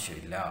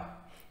ആവശ്യമില്ല.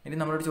 ഇനി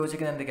നമ്മളോട്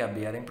ചോദിച്ചിരിക്കുന്നത് എന്തൊക്കെയാണ്?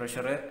 Bearing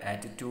pressure,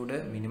 attitude,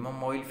 minimum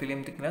oil film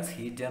thickness,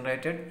 heat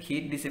generated,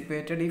 heat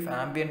dissipated if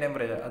ambient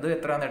temperature, അത്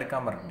എത്രയാണെന്ന്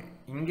എടുക്കാൻ പറഞ്ഞിട്ടുണ്ട്.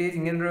 ഇൻ കേസ്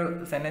ഇങ്ങനൊരു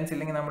സെൻറ്റൻസ്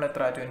ഇല്ലെങ്കിൽ നമ്മൾ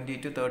എത്ര 20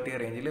 to 30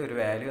 റേഞ്ചിൽ ഒരു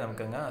വാല്യൂ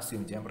നമുക്കങ്ങ്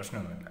അസ്യൂം ചെയ്യാൻ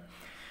പ്രശ്നമൊന്നുമില്ല.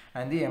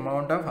 And the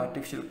amount of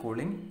artificial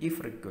cooling if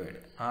required,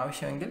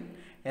 ആവശ്യമെങ്കിൽ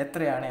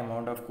എത്രയാണ്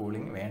എമൗണ്ട് ഓഫ്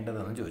കൂളിംഗ്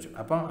വേണ്ടതെന്ന് ചോദിച്ചു.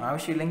 അപ്പം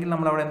ആവശ്യമില്ലെങ്കിൽ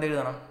നമ്മൾ അവിടെ എന്ത്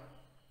എഴുതണം?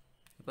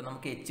 ഇപ്പോൾ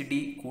നമുക്ക് HD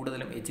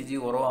കൂടുതലും HG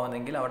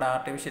കുറവാകുന്നെങ്കിൽ അവിടെ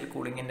ആർട്ടിഫിഷ്യൽ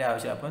കൂളിങ്ങിൻ്റെ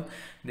ആവശ്യം. അപ്പം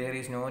there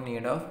is no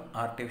need of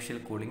artificial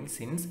cooling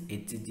since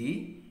HG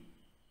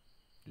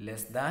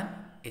less than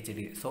HD,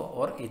 so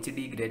or HD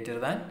greater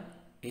than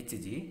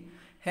HG.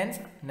 Hence,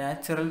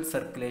 natural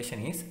circulation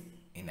is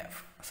enough.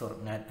 So,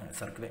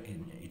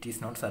 it is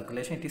not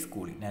circulation, it is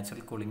cooling.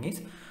 Natural cooling is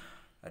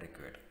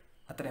required.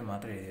 അത്രയും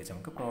മാത്രം എഴുതി വെച്ച്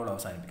നമുക്ക് problem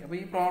അവസാനിപ്പിക്കാം. അപ്പോൾ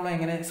ഈ problem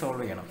എങ്ങനെ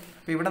solve ചെയ്യണം?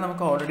 അപ്പോൾ ഇവിടെ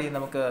നമുക്ക് ഓൾറെഡി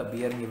നമുക്ക്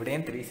ബിയറിംഗ്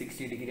ഇവിടെയും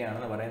 360 ഡിഗ്രി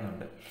ആണെന്ന്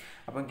പറയുന്നുണ്ട്.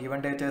 അപ്പം ഗിവൺ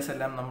ഡേറ്റേഴ്സ്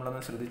എല്ലാം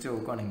നമ്മളൊന്ന് ശ്രദ്ധിച്ച്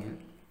നോക്കുകയാണെങ്കിൽ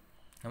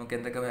നമുക്ക്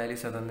എന്തൊക്കെ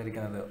വാല്യൂസ്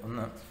തന്നിരിക്കുന്നത്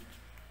ഒന്ന്,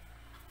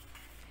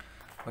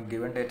 അപ്പം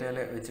ഗിവൺ ഡേറ്റയിൽ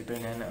വെച്ചിട്ട്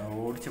ഞാൻ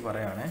ഓടിച്ച്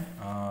പറയുകയാണേ.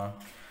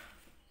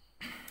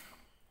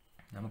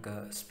 നമുക്ക്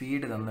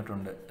സ്പീഡ്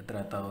തന്നിട്ടുണ്ട് എത്ര?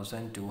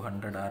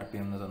 1200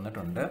 RPM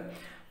തന്നിട്ടുണ്ട്.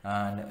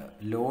 ആൻഡ്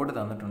ലോഡ്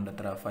തന്നിട്ടുണ്ട്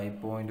എത്ര?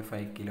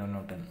 5.5 kN.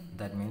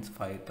 ദാറ്റ് മീൻസ്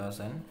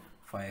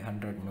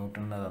 5500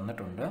 ന്യൂട്ടൺ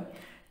തന്നിട്ടുണ്ട്.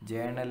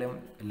 ജേണലും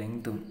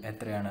ലെങ്തും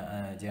എത്രയാണ്?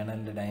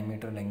 ജേണലിൻ്റെ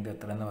ഡയമീറ്റർ ലെങ്ത്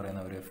എത്രയെന്ന്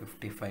പറയുന്നത് ഒരു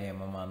 55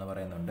 mm ആണെന്ന്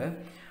പറയുന്നുണ്ട്.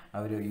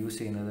 അവർ യൂസ്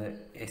ചെയ്യുന്നത്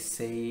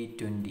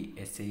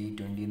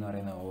SAE20 എന്ന്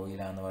പറയുന്ന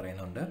ഓയിലാണെന്ന്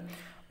പറയുന്നുണ്ട്.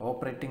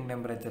 Operating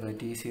temperature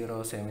T0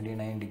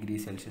 79 degree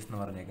Celsius എന്ന്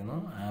പറഞ്ഞേക്കുന്നു.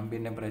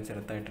 ആംബിയൻ ടെമ്പറേച്ചർ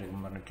എത്തായിട്ട് എടുക്കാൻ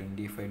പറഞ്ഞു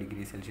 25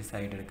 ഡിഗ്രി സെൽഷ്യസ്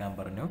ആയിട്ട് എടുക്കാൻ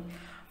പറഞ്ഞു.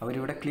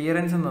 അവരിവിടെ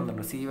ക്ലിയറൻസ്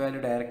തന്നിട്ടുണ്ട്. സി വാല്യൂ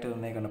ഡയറക്റ്റ്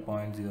തന്നേക്കുള്ള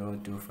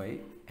 0.025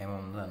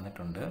 mm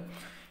തന്നിട്ടുണ്ട്.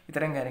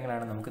 ഇത്തരം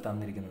കാര്യങ്ങളാണ് നമുക്ക്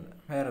തന്നിരിക്കുന്നത്.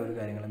 വേറെ ഒരു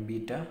കാര്യങ്ങളും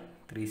ബീറ്റ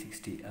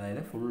 360,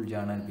 അതായത് ഫുൾ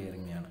ജേണൽ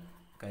ബിയറിംഗ് ആണ്.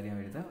 കാര്യം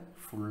എഴുതുക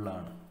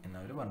ഫുള്ളാണ്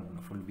എന്നവർ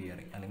പറഞ്ഞിട്ടുണ്ട്. ഫുൾ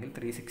ബിയറിംഗ് അല്ലെങ്കിൽ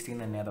 360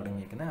 തന്നെയാണ്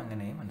തുടങ്ങിയിരിക്കുന്നത്,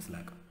 അങ്ങനെയും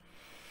മനസ്സിലാക്കാം.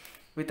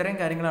 അപ്പോൾ ഇത്രയും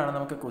കാര്യങ്ങളാണ്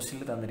നമുക്ക്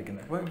ക്വസ്റ്റ്യനിൽ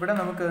തന്നിരിക്കുന്നത്. അപ്പോൾ ഇവിടെ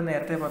നമുക്ക്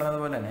നേരത്തെ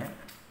പറഞ്ഞതുപോലെ തന്നെ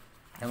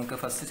നമുക്ക്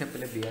ഫസ്റ്റ്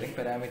സ്റ്റെപ്പിൽ ബിയറിംഗ്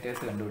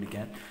പാരാമീറ്റേഴ്സ്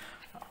കണ്ടുപിടിക്കാൻ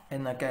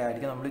എന്നൊക്കെ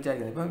ആയിരിക്കും നമ്മൾ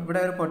വിചാരിക്കുന്നത്. ഇപ്പോൾ ഇവിടെ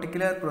ഒരു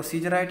പെർട്ടിക്കുലർ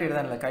പ്രൊസീജിയറായിട്ട്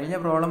എഴുതാനല്ല. കഴിഞ്ഞ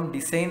പ്രോബ്ലം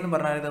ഡിസൈൻ എന്ന്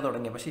പറഞ്ഞാൽ ഇത്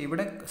തുടങ്ങി, പക്ഷേ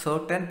ഇവിടെ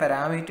സർട്ടൻ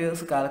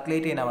പാരാമീറ്റേഴ്സ്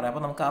കാൽക്കുലേറ്റ് ചെയ്യാനാണ് പറയുന്നത്.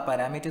 അപ്പോൾ നമുക്ക് ആ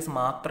പാരാമീറ്റേഴ്സ്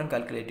മാത്രം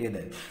കാൽക്കുലേറ്റ്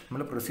ചെയ്താൽ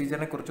നമ്മൾ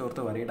പ്രൊസീജിയറിനെ കുറിച്ച്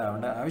ഓർത്ത് വറീഡ്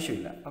ആവേണ്ട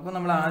ആവശ്യമില്ല. അപ്പോൾ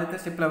നമ്മൾ ആദ്യത്തെ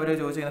സ്റ്റെപ്പിൽ അവർ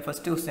ചോദിച്ചിരിക്കുന്നത്,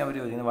 ഫസ്റ്റ് ക്വസ്റ്റ്യൻ അവർ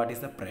ചോദിക്കുന്നത് വാട്ട്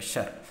ഈസ് ദ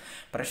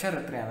പ്രഷർ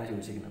എത്രയാണെന്ന്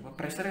ചോദിച്ചിരിക്കുന്നത്. അപ്പോൾ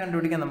പ്രഷർ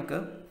കണ്ടുപിടിക്കാൻ നമുക്ക്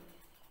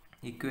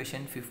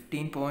ഇക്വേഷൻ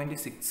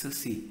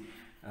 15.6C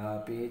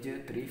പേജ്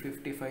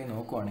 355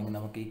 നോക്കുവാണെങ്കിൽ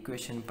നമുക്ക്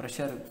equation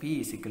pressure P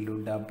 =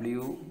 W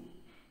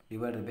 /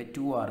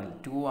 2R.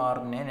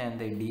 2Rനെ ഞാൻ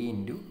D ×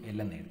 L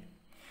എന്ന് എഴുതി.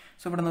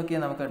 സോ ഇവിടെ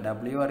നോക്കിയാൽ നമുക്ക്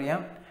W അറിയാം,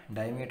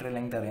 diameter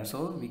length അറിയാം. So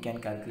we can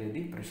calculate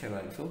the pressure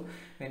value. So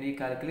when we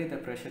calculate,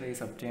 the pressure is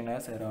obtained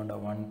as around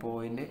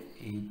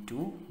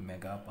 1.82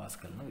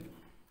 megapascal എന്ന് വരും.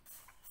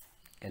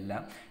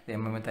 എല്ലാം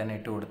MM തന്നെ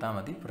ഇട്ട് കൊടുത്താൽ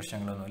മതി,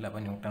 പ്രശ്നങ്ങളൊന്നുമില്ല.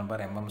 അപ്പോൾ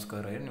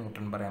Nm/mm²,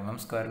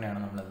 Nm/mm²നെയാണ്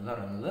നമ്മൾ എന്ന്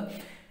പറയുന്നത്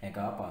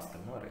മെഗാപാസ്കൽ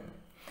എന്ന് പറയുന്നത്.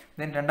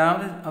 ദെൻ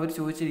രണ്ടാമത് അവർ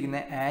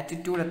ചോദിച്ചിരിക്കുന്നത്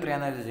ആറ്റിറ്റ്യൂഡ്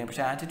എത്രയാണെന്ന് ചോദിച്ചത്.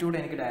 പക്ഷേ ആറ്റിറ്റ്യൂഡ്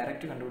എനിക്ക്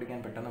ഡയറക്റ്റ് കണ്ടുപിടിക്കാൻ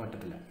പെട്ടെന്ന്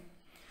പറ്റത്തില്ല.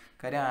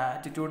 കാര്യം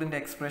ആറ്റിറ്റ്യൂഡിൻ്റെ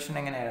എക്സ്പ്രഷൻ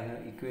എങ്ങനെയായിരുന്നു?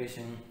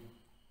 ഇക്വേഷൻ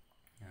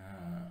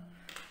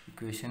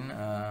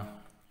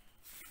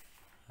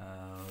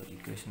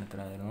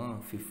എത്രയായിരുന്നു?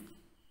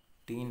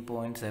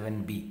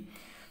 15.7b.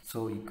 സോ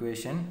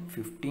ഇക്വേഷൻ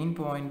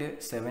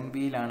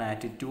 15.7bയിലാണ്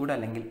ആറ്റിറ്റ്യൂഡ്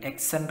അല്ലെങ്കിൽ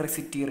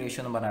എക്സെൻട്രിസിറ്റി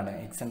റേഷ്യോ എന്ന് പറഞ്ഞാൽ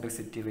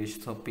eccentricity ratio.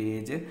 So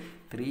page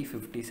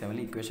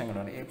 357 equation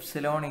കണ്ടാണ്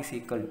epsilon is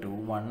equal to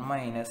 1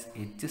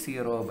 -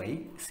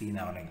 H0/C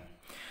എന്ന് പറയുന്നത്.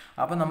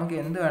 അപ്പോൾ നമുക്ക്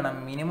എന്ത് വേണം?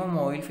 മിനിമം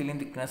ഓയിൽ ഫിലിം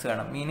തിക്നെസ്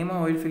വേണം. Minimum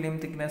oil film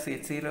thickness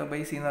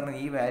H0/C എന്ന് പറഞ്ഞാൽ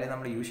ഈ വാല്യൂ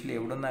നമ്മൾ യൂഷ്വലി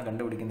എവിടെ നിന്നാണ്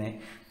കണ്ടുപിടിക്കുന്നത്?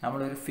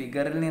 നമ്മളൊരു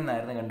ഫിഗറിൽ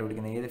നിന്നായിരുന്നു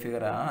കണ്ടുപിടിക്കുന്നത്. ഏത്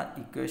ഫിഗർ? ആ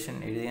ഇക്വേഷൻ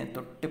എഴുതിയ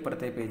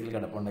തൊട്ടിപ്പുറത്തെ പേജിൽ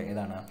കിടപ്പുണ്ട്.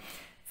 ഏതാണ്?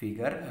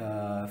 ഫിഗർ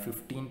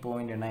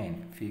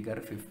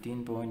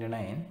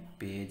 15.9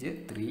 പേജ്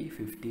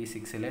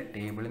 356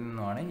 ടേബിളിൽ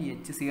നിന്നുമാണ് ഈ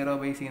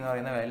H0/C എന്ന്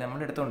പറയുന്ന വാല്യൂ നമ്മൾ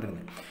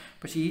എടുത്തുകൊണ്ടിരുന്നത്.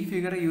 പക്ഷേ ഈ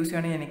ഫിഗർ യൂസ്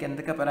ചെയ്യുകയാണെങ്കിൽ എനിക്ക്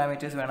എന്തൊക്കെ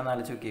പാരാമീറ്റേഴ്സ് വേണമെന്ന്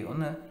ആലോചിച്ച് നോക്കി.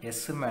 ഒന്ന്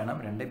എസും വേണം,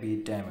 2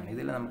 ബീറ്റയും വേണം.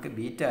 ഇതിൽ നമുക്ക്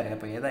ബീറ്റ അറിയാം.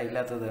 അപ്പോൾ ഏതാ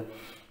ഇല്ലാത്തത്?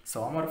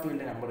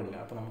 സോമർഫീൽഡ് നമ്പർ ഇല്ല.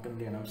 അപ്പോൾ നമുക്ക്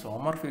എന്ത് ചെയ്യണം?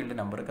 സോമർഫീൽഡ്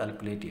നമ്പർ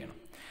കാൽക്കുലേറ്റ് ചെയ്യണം.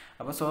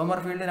 അപ്പോൾ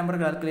സോമർഫീൽഡ് നമ്പർ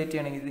കാൽക്കുലേറ്റ്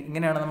ചെയ്യണമെങ്കിൽ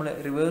ഇങ്ങനെയാണ് നമ്മൾ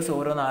റിവേഴ്സ്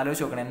ഓരോന്ന്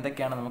ആലോചിച്ച് നോക്കണം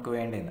എന്തൊക്കെയാണ് നമുക്ക്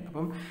വേണ്ടതെന്ന്.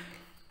 അപ്പം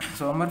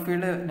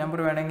സോമർഫീൽഡ് നമ്പർ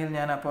വേണമെങ്കിൽ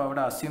ഞാൻ അപ്പോൾ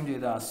അവിടെ അസ്യൂം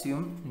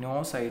നോ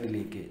സൈഡ്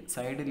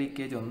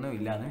ലീക്കേജ്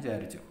ഒന്നുമില്ല എന്ന്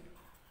വിചാരിച്ചു.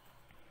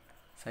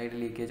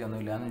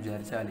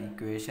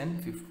 ഇക്വേഷൻ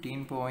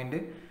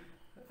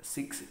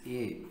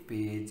 15.6a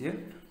പേജ്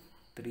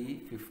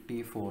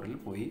 354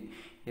 പോയി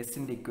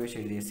എസിൻ്റെ ഇക്വേഷൻ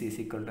എഴുതി. എസ് ഈസ്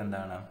ഈക്വൽ ടു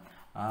എന്താണ്?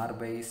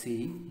 R/C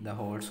the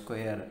whole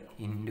square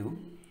into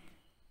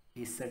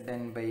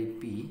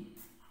Zn/P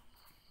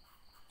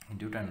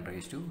into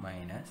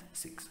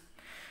 10⁻⁻6.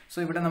 So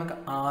ഇവിടെ നമുക്ക്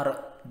 6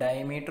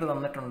 ഡയമീറ്റർ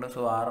തന്നിട്ടുണ്ട്.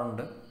 സോ 6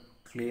 ഉണ്ട്,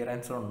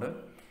 ക്ലിയറൻസ് ഉണ്ട്,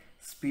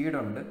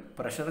 സ്പീഡുണ്ട്,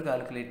 പ്രഷർ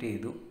കാൽക്കുലേറ്റ്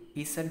ചെയ്തു.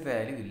 ഇസഡ്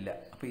വാല്യൂ ഇല്ല.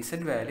 അപ്പോൾ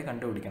ഇസഡ് വാല്യൂ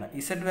കണ്ടുപിടിക്കണം.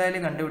 ഇസഡ് വാല്യൂ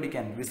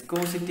കണ്ടുപിടിക്കാൻ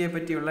വിസ്കോസിറ്റിയെ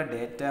പറ്റിയുള്ള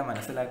ഡേറ്റ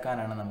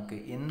മനസ്സിലാക്കാനാണ് നമുക്ക്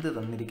എന്ത്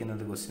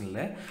തന്നിരിക്കുന്നത് ക്വസ്റ്റ്യനിൽ?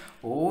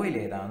 ഓയിൽ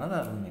ഏതാണെന്ന്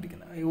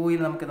തന്നിരിക്കുന്നത്.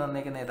 ഓയിൽ നമുക്ക്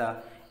തന്നേക്കുന്നത് ഏതാ?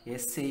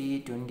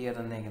 SAE20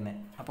 തന്നേക്കുന്നത്.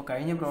 അപ്പോൾ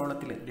കഴിഞ്ഞ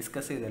പ്രോബ്ലത്തിൽ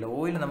ഡിസ്കസ് ചെയ്തല്ലോ,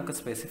 ഓയിൽ നമുക്ക്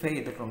സ്പെസിഫൈ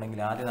ചെയ്തിട്ടുണ്ടെങ്കിൽ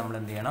ആദ്യം നമ്മൾ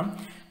എന്ത് ചെയ്യണം?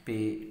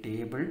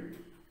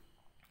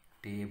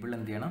 ടേബിൾ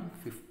എന്ത് ചെയ്യണം?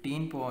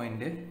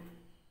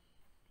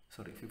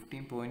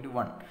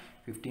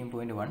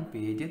 15.1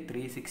 പേജ്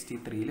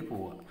 363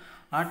 പോവുക.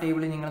 ആ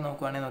ടേബിളിൽ നിങ്ങൾ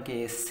നോക്കുകയാണെങ്കിൽ നോക്കി,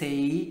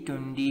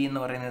 SAE20 എന്ന്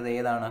പറയുന്നത്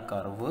ഏതാണ്?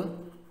 കർവ്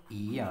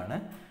E ആണ്.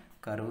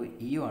 കർവ്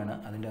E ആണ്.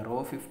 അതിൻ്റെ റോ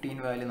 15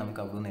 വാല്യൂ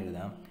നമുക്ക് അവിടെ നിന്ന്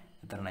എഴുതാം.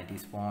 എത്ര?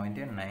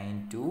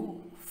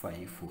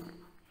 0.9254.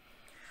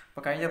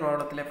 അപ്പോൾ കഴിഞ്ഞ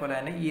പ്രോബ്ലത്തിലെ പോലെ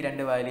തന്നെ ഈ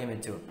രണ്ട് വാല്യൂയും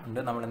വെച്ചുകൊണ്ട്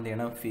നമ്മൾ എന്ത്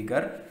ചെയ്യണം?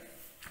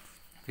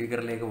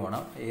 ഫിഗറിലേക്ക്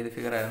പോകണം. ഏത്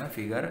ഫിഗർ ആയിരുന്നു?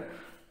 ഫിഗർ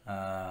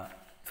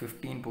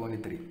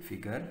 15.3.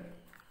 ഫിഗർ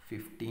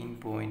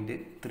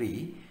 15.3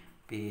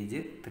 പേജ്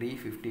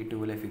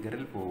 352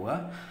 ഫിഗറിൽ പോവുക.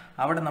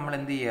 അവിടെ നമ്മൾ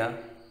എന്ത് ചെയ്യുക?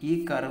 ഈ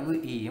കർവ്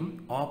ഇയും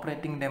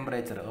ഓപ്പറേറ്റിംഗ്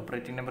ടെമ്പറേച്ചർ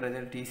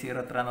T0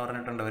 എത്ര എന്ന്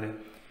പറഞ്ഞിട്ടുണ്ട് അവർ?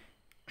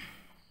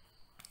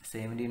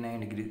 79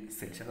 ഡിഗ്രി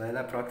സെൽഷ്യസ്, അതായത്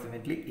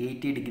അപ്രോക്സിമേറ്റ്ലി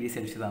 80 ഡിഗ്രി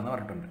സെൽഷ്യസ് ആണെന്ന്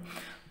പറഞ്ഞിട്ടുണ്ട്.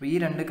 അപ്പോൾ ഈ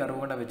രണ്ട് കർവ്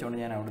കൂടെ വെച്ചുകൊണ്ട്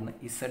ഞാൻ അവിടുന്ന്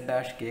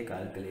Z'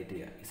 കാൽക്കുലേറ്റ്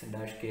ചെയ്യുക. Z'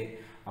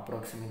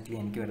 അപ്രോക്സിമേറ്റ്ലി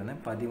എനിക്ക് വരുന്നത്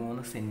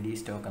 13 സെൻറ്റി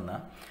സ്റ്റോക്ക് എന്നാൽ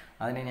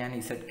അതിനെ ഞാൻ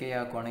ZK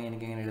ആക്കുവാണെങ്കിൽ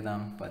എനിക്ക് എങ്ങനെ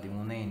എഴുതാം?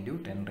 13 ×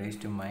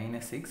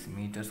 10⁻⁻6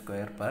 മീറ്റർ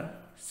സ്ക്വയർ പെർ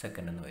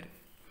സെക്കൻഡ് എന്ന് വരും.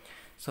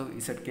 സോ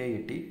ZK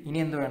കിട്ടി. ഇനി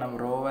എന്ത് വേണം?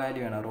 റോ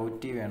വാല്യൂ വേണം, റോ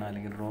T വേണം,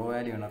 അല്ലെങ്കിൽ റോ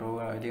വാല്യൂ വേണം. റോ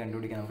വാല്യൂ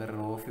കണ്ടുപിടിക്കാൻ നമുക്ക്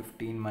റോ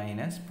 15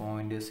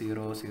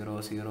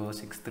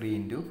 -0.00063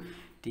 ×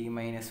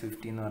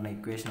 T-15 എന്ന് പറഞ്ഞ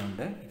ഇക്വേഷൻ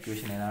ഉണ്ട്.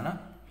 ഇക്വേഷൻ ഏതാണ്?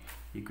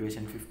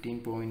 Equation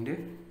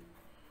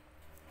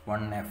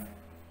 15.1F.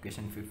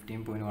 Equation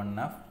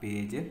 15.1F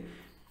page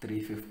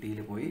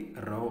 350 പോയി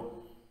റോ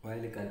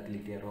വാല്യൂ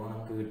കാൽക്കുലേറ്റ് ചെയ്യുക. റോ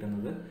നമുക്ക്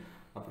കിട്ടുന്നത്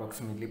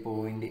അപ്രോക്സിമേറ്റ്ലി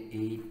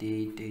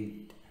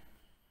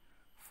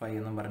 0.8885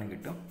 എന്നും പറഞ്ഞ്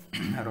കിട്ടും.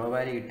 റോ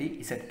വാല്യൂ കിട്ടി.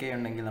 ZK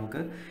ഉണ്ടെങ്കിൽ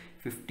നമുക്ക്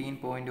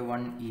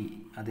 15.1E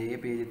അതേ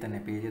പേജിൽ തന്നെ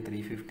പേജ്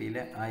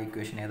 350 ആ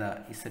ഇക്വേഷൻ ഏതാ?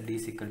 Z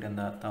ഈസ് ഈക്വൽ ടു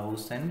എന്താ?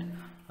 1000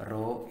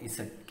 റോ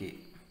ZK.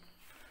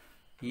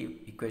 ഈ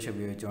ഇക്വേഷൻ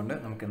ഉപയോഗിച്ചുകൊണ്ട്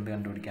നമുക്ക് എന്ത്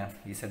കണ്ടുപിടിക്കാം?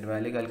 Z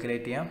വാല്യൂ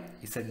കാൽക്കുലേറ്റ് ചെയ്യാം.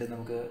 Z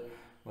നമുക്ക്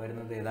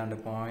വരുന്നത് ഏതാണ്ട്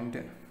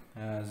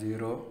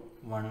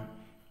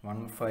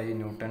 0.0115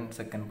 newton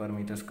second per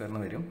metre square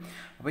എന്ന് വരും.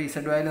 അപ്പോൾ Z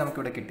വാല്യൂ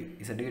നമുക്കിവിടെ കിട്ടി.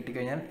 Z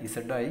കിട്ടിക്കഴിഞ്ഞാൽ Z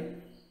ആയി.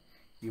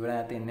 ഇവിടെ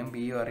അകത്ത് N ഉം B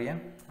യും അറിയാം,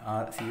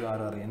 C യും R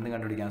അറിയാം. എന്ത്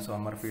കണ്ടുപിടിക്കാം?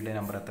 സോമർഫീൽഡ്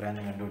നമ്പർ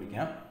എത്രയാണെന്ന്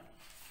കണ്ടുപിടിക്കാം.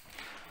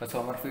 അപ്പോൾ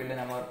സോമർഫീൽഡ്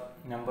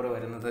നമ്പർ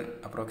വരുന്നത്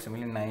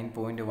അപ്രോക്സിമേറ്റ്ലി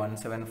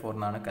 9.174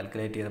 എന്നാണ്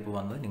കാൽക്കുലേറ്റ് ചെയ്തപ്പോൾ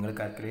വന്നത്. നിങ്ങൾ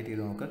കാൽക്കുലേറ്റ്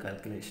ചെയ്ത് നോക്കുക.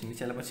 കാൽക്കുലേഷനിൽ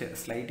ചിലപ്പോൾ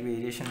സ്ലൈറ്റ്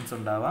വേരിയേഷൻസ്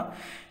ഉണ്ടാവാം.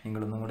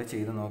 നിങ്ങളൊന്നും കൂടെ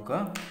ചെയ്ത് നോക്കുക.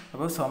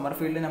 അപ്പോൾ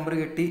സോമർഫീൽഡ് നമ്പർ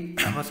കിട്ടി.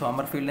 അപ്പോൾ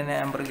സോമർഫീൽഡ്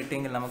നമ്പർ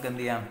കിട്ടിയെങ്കിൽ നമുക്ക്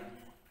എന്ത് ചെയ്യാം?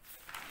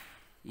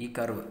 ഈ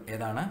കർവ്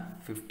ഏതാണ്?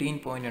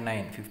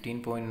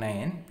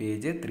 15.9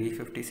 പേജ്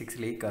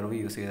 356 ഈ കർവ്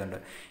യൂസ് ചെയ്തിട്ടുണ്ട്.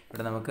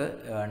 ഇവിടെ നമുക്ക്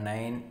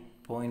 9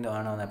 പോയിൻ്റ്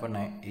ആണ് വന്നത്. അപ്പോൾ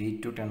 8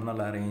 to 10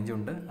 എന്നുള്ള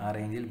റേഞ്ചുണ്ട്. ആ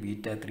റേഞ്ചിൽ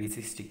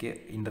β360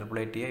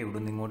 ഇൻ്റർപോളേറ്റ് ചെയ്യുക. ഇവിടെ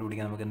നിന്ന് ഇങ്ങോട്ട്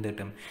പിടിക്കാൻ നമുക്ക് എന്ത്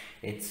കിട്ടും?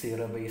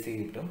 H0/C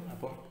കിട്ടും.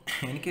 അപ്പം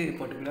എനിക്ക്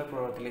പെർട്ടിക്കുലർ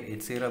പ്രോബ്ലത്തിൽ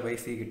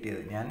H0/C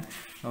കിട്ടിയത് ഞാൻ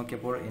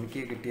നോക്കിയപ്പോൾ എനിക്ക്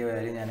കിട്ടിയ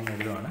വാല്യൂ ഞാൻ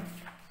എഴുതുവാണ്.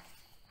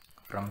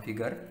 From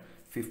figure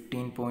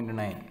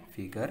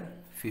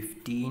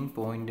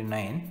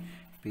 15.9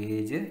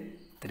 page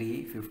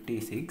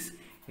 356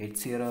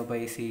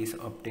 H0/C is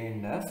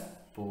obtained as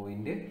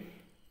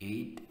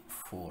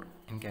 0.84.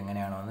 എനിക്ക്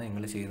എങ്ങനെയാണോ എന്ന്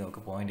നിങ്ങൾ ചെയ്ത്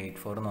നോക്കുക.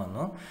 0.84 എന്ന്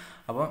വന്നു.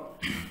 അപ്പം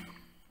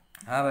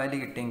ആ വാല്യൂ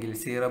കിട്ടിയെങ്കിൽ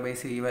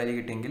 0/C ഈ വാല്യൂ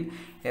കിട്ടിയെങ്കിൽ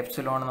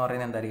എപ്സിലോൺ എന്ന്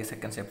പറയുന്നത് എന്തായിരിക്കും?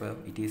 Second step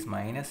it is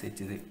 -1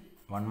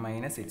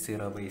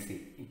 H0/C.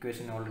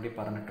 Equation already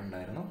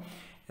പറഞ്ഞിട്ടുണ്ടായിരുന്നു.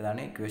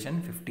 ഇതാണ് ഇക്വേഷൻ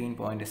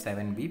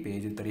 15.7b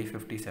പേജ്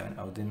 357.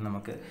 അതിൽ നിന്ന്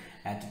നമുക്ക്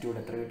ആറ്റിറ്റ്യൂഡ്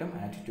എത്ര കിട്ടും?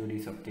 Attitude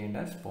is obtained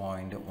as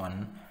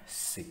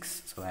 0.16.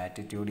 So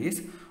attitude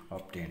is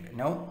obtained.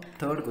 Now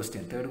third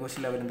question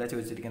അവരെന്താ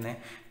ചോദിച്ചിരിക്കുന്നത്?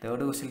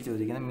 തേർഡ് ക്വസ്റ്റ്യൻ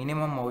ചോദിക്കുന്നത്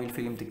minimum oil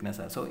film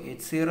thickness. So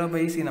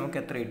H0/C നമുക്ക്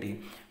എത്ര കിട്ടി?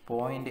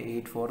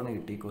 0.84 എന്ന്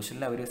കിട്ടി.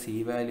 ക്വസ്റ്റ്യനിൽ അവർ C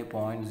വാല്യൂ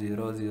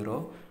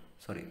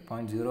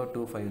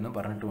 0.025 എന്ന്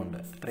പറഞ്ഞിട്ടുമുണ്ട്.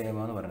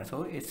 എത്രയാമോ എന്ന് പറഞ്ഞു. സോ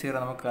H0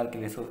 നമുക്ക്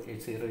calculate. So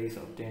H0 is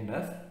obtained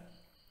as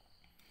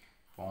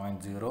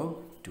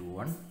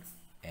 0.021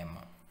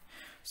 mm.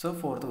 So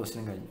third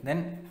question then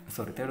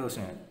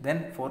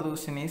fourth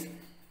question is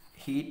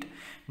heat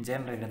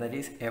generator, that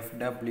is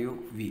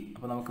FWV.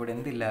 അപ്പോൾ നമുക്കിവിടെ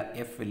എന്തില്ല?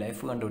 F ഇല്ല. F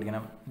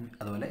കണ്ടുപിടിക്കണം.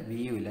 അതുപോലെ V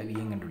ഇല്ല. V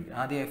കണ്ടുപിടിക്കണം.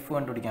 ആദ്യം F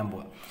കണ്ടുപിടിക്കാൻ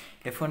പോവാം.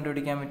 F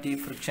കണ്ടുപിടിക്കാൻ പറ്റി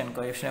ഫ്രിക്ഷൻ,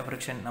 കോഎഫിഷ്യന്റ് ഓഫ്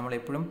ഫ്രിക്ഷൻ നമ്മൾ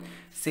എപ്പോഴും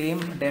സെയിം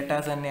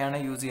ഡേറ്റാസ് തന്നെയാണ്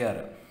യൂസ്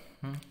ചെയ്യാറ്.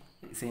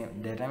 Same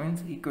data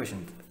means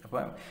equations.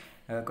 അപ്പോൾ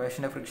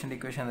കോഎഫിഷ്യന്റ് ഓഫ് ഫ്രിക്ഷൻ്റെ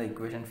ഇക്വേഷൻ എന്താ?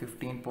 Equation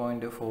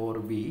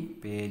 15.4b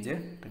page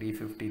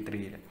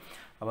 353.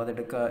 അപ്പോൾ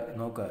അതെടുക്കുക,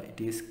 നോക്കുക.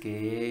 It is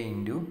KA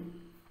 ×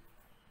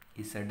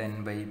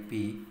 Zn/P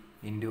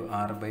 ×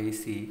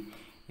 R/C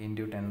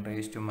into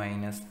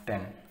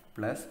 10⁻⁻10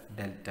 plus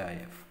delta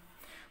F.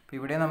 അപ്പോൾ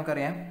ഇവിടെ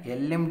നമുക്കറിയാം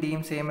എല്ലും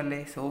ഡിയും സെയിം അല്ലേ.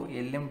 സോ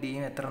എല്ലും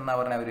ഡിയും എത്ര എന്നാണ്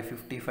പറഞ്ഞത്, അവർ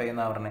 55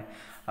 എന്നാണ് പറഞ്ഞത്.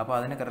 അപ്പോൾ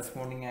അതിന്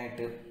കറസ്പോണ്ടിങ്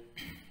ആയിട്ട്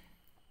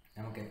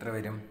നമുക്ക് എത്ര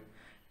വരും,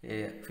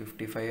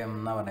 55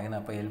 എന്നാണ് പറഞ്ഞത്.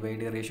 അപ്പോൾ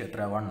L/D റേഷ്യോ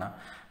എത്ര, 1.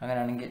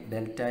 അങ്ങനെയാണെങ്കിൽ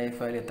ഡെൽറ്റ എഫ്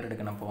വാല്യൂ എത്ര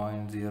എടുക്കണം,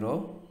 0.0,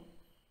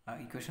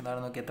 ഇക്വേഷൻ താഴെ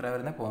നോക്കി എത്ര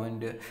വരുന്നത്,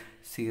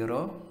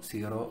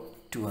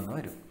 0.002 എന്ന്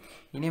വരും.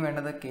 ഇനി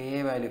വേണ്ടത് കെ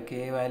വാല്യൂ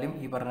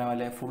ഈ പറഞ്ഞ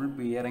പോലെ ഫുൾ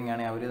ബിയറിംഗ്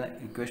ആണ്. അവർ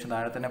ഇക്വേഷൻ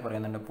താഴെ തന്നെ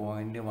പറയുന്നുണ്ട്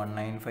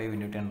 0.195 ×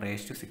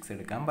 10⁻6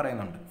 എടുക്കാൻ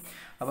പറയുന്നുണ്ട്.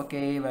 അപ്പോൾ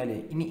കെ വാല്യൂ.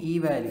 ഇനി ഈ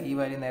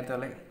വാല്യൂ നേരത്തെ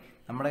ഉള്ള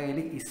നമ്മുടെ കയ്യിൽ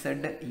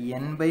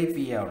ZN/P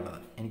ആണ് ഉള്ളത്.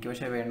 എനിക്ക്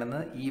പക്ഷേ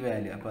വേണ്ടുന്നത് ഈ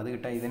വാല്യൂ. അപ്പോൾ അത്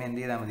കിട്ടാൻ ഇതിനെ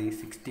എന്ത് ചെയ്താൽ മതി,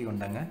 60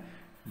 കൊണ്ടങ്ങ്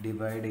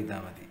ഡിവൈഡ് ചെയ്താൽ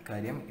മതി.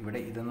 കാര്യം ഇവിടെ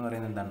ഇതെന്ന്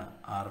പറയുന്നത് എന്താണ്,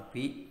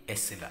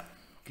 RPSലാണ്.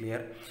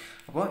 ക്ലിയർ.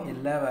 അപ്പോൾ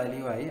എല്ലാ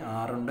വാല്യൂ ആയി,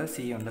 R ഉണ്ട്, C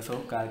ഉണ്ട്. So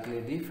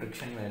calculate the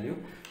friction value.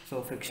 So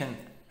friction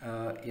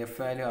F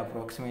value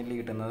approximately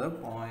കിട്ടുന്നത്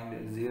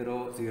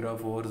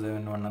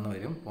 0.00471 എന്ന്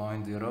വരും,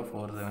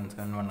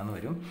 0.04771 എന്ന്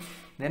വരും.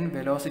 ദെൻ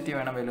വെലോസിറ്റി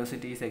വേണം.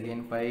 Velocity is again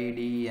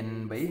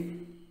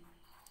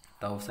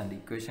πdN/1000.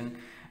 Equation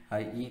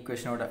ഈ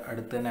ഇക്വേഷനോട്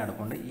അടുത്ത് തന്നെ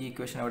അടുപ്പുണ്ട്. ഈ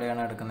ഇക്വേഷൻ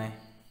എവിടെയാണ് എടുക്കുന്നത്,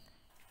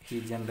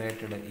 heat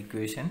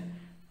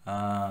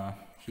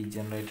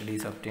generated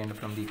is obtained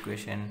from the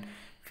equation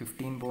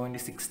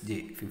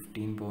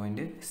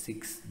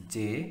 15.6J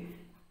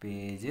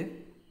page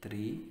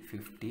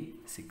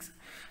 356.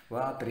 അപ്പോൾ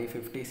ആ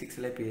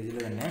 356 പേജിൽ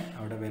തന്നെ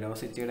അവിടെ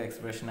വെലോസിറ്റിയുടെ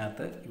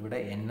എക്സ്പ്രഷനകത്ത് ഇവിടെ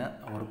N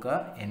ഓർക്കുക,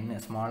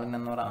 സ്മോൾ n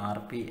എന്ന് പറയുന്നത്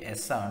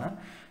RPS ആണ്.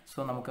 സോ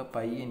നമുക്ക് π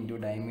ഇൻറ്റു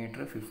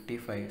ഡയമീറ്റർ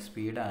 55,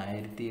 സ്പീഡ്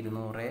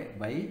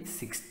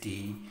 1200/60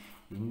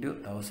 ഇൻറ്റു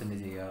 1000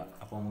 ചെയ്യുക.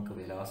 അപ്പോൾ നമുക്ക്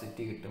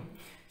വെലോസിറ്റി കിട്ടും.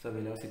 സോ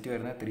വെലോസിറ്റി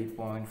വരുന്നത്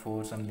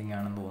 3.4 സംതിങ്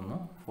ആണെന്ന് തോന്നുന്നു,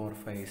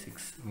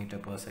 456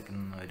 m/s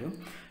എന്ന് വരും.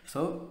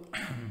 So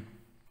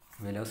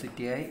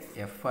വെലോസിറ്റിയായി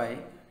FI.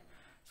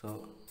 സോ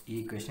ഈ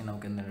ഇക്വേഷൻ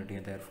നമുക്ക് എന്താണ്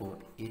കിട്ടിയത്, therefore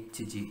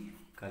HG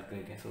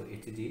കാൽക്കുലേറ്റ് ചെയ്യാം. So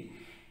HG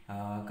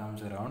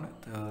comes around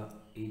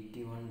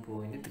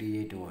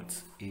 81.38 watts.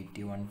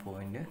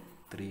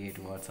 81.38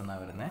 watts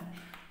എന്നാണ് വരുന്നത്.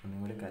 ഒന്നും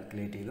കൂടി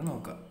കാൽക്കുലേറ്റ് ചെയ്ത്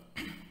നോക്കാം.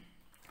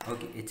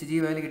 ഓക്കെ, HG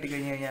വാല്യൂ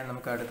കിട്ടിക്കഴിഞ്ഞാൽ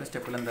നമുക്ക് അടുത്ത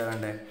സ്റ്റെപ്പിൽ എന്താ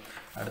വേണ്ടത്,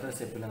 അടുത്ത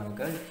സ്റ്റെപ്പിൽ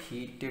നമുക്ക്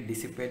ഹീറ്റ്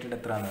ഡിസിപ്പേറ്റഡ്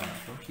എത്രയാണെന്ന് വേണം.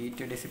 അപ്പം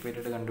ഹീറ്റ്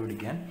ഡിസിപ്പേറ്റഡ്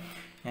കണ്ടുപിടിക്കാൻ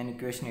ഞാൻ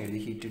ഇക്വേഷൻ എഴുതി.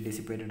 ഹീറ്റ്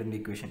ഡിസിപ്പേറ്റഡിൻ്റെ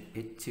ഇക്വേഷൻ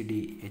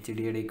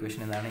HDയുടെ ഇക്വേഷൻ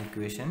എന്താണ്,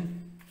 equation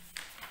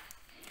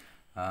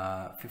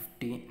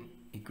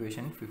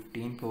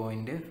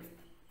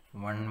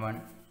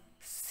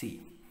 15.11C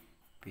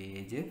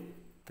page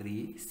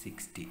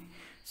 360.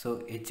 So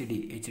HD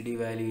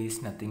value is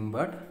nothing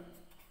but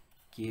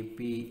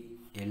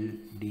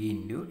KPLD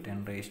into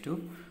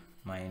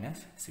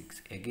 10⁻⁻6.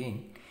 Again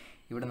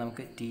ഇവിടെ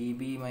നമുക്ക്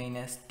TB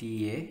minus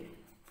TA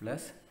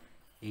plus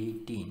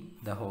 18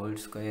 the whole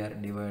square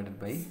divided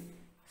by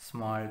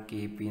small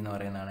kp എന്ന്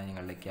പറയുന്നതാണ്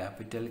നിങ്ങളുടെ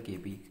ക്യാപിറ്റൽ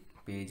KP.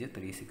 പേജ്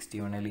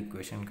 361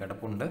 ഇക്വേഷൻ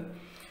കിടപ്പുണ്ട്.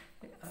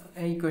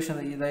 Equation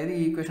അതായത് ഈ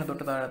equation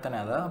തൊട്ട് താഴെ തന്നെ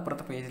അതാ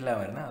അപ്പുറത്തെ പേജിലാണ്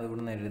വരുന്നത്. അത് ഇവിടെ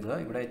നിന്ന് എഴുതുക.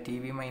 ഇവിടെ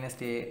TB minus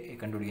TA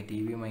കണ്ടുപിടിക്കുക.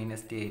 TB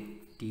minus TA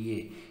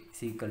is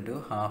equal to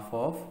half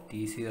of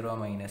T0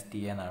 minus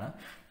TA എന്നാണ്.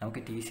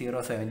 നമുക്ക് T0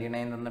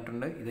 79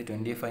 തന്നിട്ടുണ്ട്, ഇത്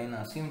 25 എന്ന്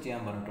അസ്യൂം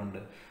ചെയ്യാൻ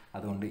പറഞ്ഞിട്ടുണ്ട്.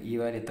 അതുകൊണ്ട് ഈ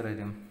വാല്യൂ എത്ര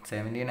വരും,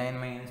 79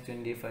 minus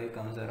 25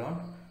 comes around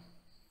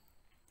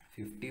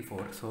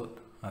 54. So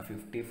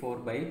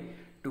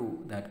 54/2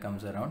 that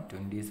comes around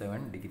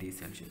 27 degrees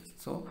Celsius.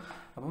 So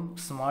അപ്പം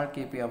സ്മോൾ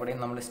KP അവിടെ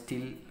നമ്മൾ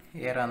സ്റ്റിൽ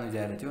എയർ ആണെന്ന്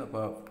വിചാരിച്ചു.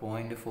 അപ്പോൾ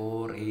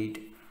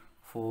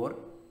 0.484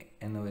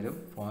 എന്ന് വരും.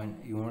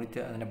 യൂണിറ്റ്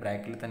അതിൻ്റെ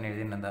ബ്രാക്കറ്റിൽ തന്നെ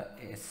എഴുതിയിട്ടുണ്ട്,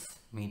 S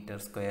metre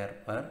square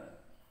per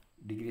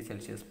degree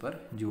Celsius per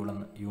joule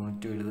എന്ന്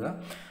യൂണിറ്റ് എഴുതുക.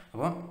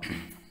 അപ്പോൾ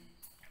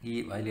ഈ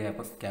വാല്യൂ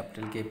അപ്പോൾ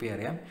ക്യാപിറ്റൽ KP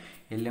അറിയാം,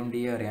 LMD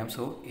അറിയാം.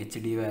 സോ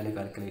HD വാല്യൂ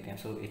കാൽക്കുലേറ്റ് ചെയ്യാം.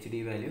 So HD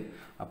value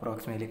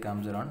approximately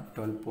comes around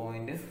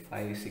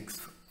 12.56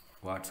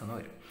 watts എന്ന്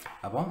വരും.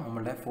 അപ്പം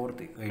നമ്മളുടെ 4th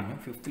കഴിഞ്ഞു.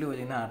 5th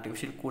വരുന്ന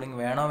ആർട്ടിഫിഷ്യൽ കൂളിംഗ്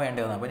വേണോ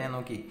വേണ്ടതെന്ന്. അപ്പോൾ ഞാൻ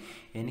നോക്കി,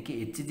 എനിക്ക്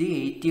HG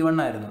 81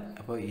 ആയിരുന്നു.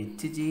 അപ്പോൾ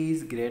HG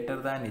is greater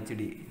than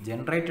HD,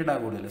 generated ആ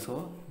കൂടുതൽ. So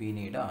we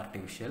need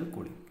artificial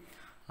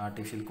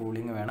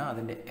cooling വേണം.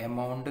 അതിൻ്റെ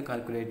എമൗണ്ട്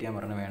കാൽക്കുലേറ്റ് ചെയ്യാൻ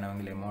പറഞ്ഞു.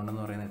 വേണമെങ്കിൽ എമൗണ്ട്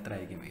എന്ന് പറയുന്നത് എത്ര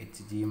ആയിരിക്കും,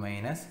 HG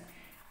minus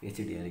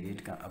HD ആയിരിക്കും.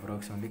 It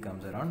approximately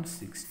comes around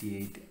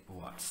 68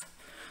 watts.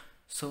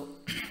 So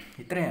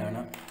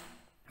ഇത്രയാണ്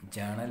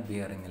ജേണൽ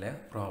ബിയറിങ്ങിലെ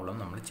പ്രോബ്ലം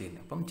നമ്മൾ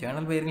ചെയ്യുന്നത്. അപ്പം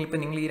ജേണൽ ബിയറിങ്ങിൽ ഇപ്പം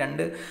നിങ്ങൾ ഈ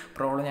 2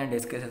 പ്രോബ്ലം ഞാൻ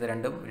ഡിസ്കസ് ചെയ്ത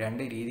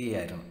രണ്ട്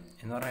രീതിയായിരുന്നു.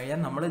 എന്ന് പറഞ്ഞു കഴിഞ്ഞാൽ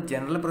നമ്മൾ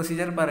ജനറൽ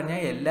പ്രൊസീജിയർ പറഞ്ഞ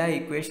എല്ലാ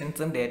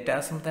ഇക്വേഷൻസും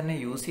ഡേറ്റാസും തന്നെ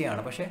യൂസ്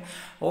ചെയ്യുകയാണ്. പക്ഷേ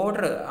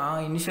ഓർഡർ ആ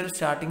ഇനിഷ്യൽ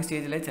സ്റ്റാർട്ടിങ്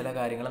സ്റ്റേജിലെ ചില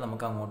കാര്യങ്ങൾ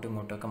നമുക്ക് അങ്ങോട്ടും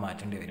ഇങ്ങോട്ടുമൊക്കെ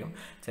മാറ്റേണ്ടി വരും.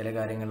 ചില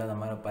കാര്യങ്ങൾ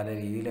നമ്മൾ പല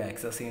രീതിയിൽ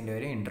ആക്സസ് ചെയ്യേണ്ടി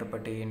വരും,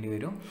 ഇൻ്റർപ്രറ്റ് ചെയ്യേണ്ടി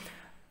വരും.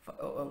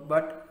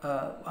 ബട്ട്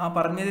ആ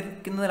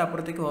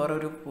പറഞ്ഞിരിക്കുന്നതിനപ്പുറത്തേക്ക്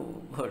വേറൊരു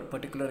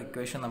പെർട്ടിക്കുലർ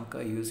ഇക്വേഷൻ നമുക്ക്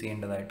യൂസ്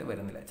ചെയ്യേണ്ടതായിട്ട്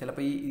വരുന്നില്ല.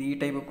 ചിലപ്പോൾ ഈ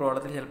ടൈപ്പ്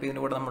പ്രോബ്ലത്തിൽ ചിലപ്പോൾ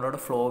ഇതിൻ്റെ കൂടെ നമ്മളോട്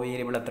ഫ്ലോ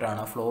വേരിയബിൾ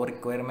എത്രയാണ്, ഫ്ലോ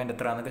റിക്വയർമെൻറ്റ്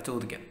എത്രയാണെന്നൊക്കെ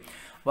ചോദിക്കാം.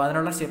 അപ്പോൾ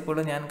അതിനുള്ള സ്റ്റെപ്പുകൾ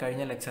ഞാൻ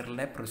കഴിഞ്ഞ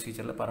ലെക്ചറിലെ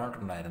പ്രൊസീജിയറിൽ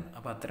പറഞ്ഞിട്ടുണ്ടായിരുന്നു.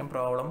 അപ്പോൾ അത്തരം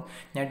പ്രോബ്ലം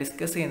ഞാൻ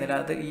ഡിസ്കസ് ചെയ്യുന്നില്ല.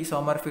 അത് ഈ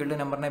സോമർഫീൽഡ്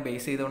നമ്പറിനെ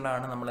ബേസ്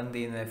ചെയ്തുകൊണ്ടാണ് നമ്മൾ എന്ത്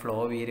ചെയ്യുന്നത്, ഫ്ലോ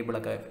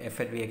വേരിയബിളൊക്കെ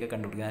FLV ഒക്കെ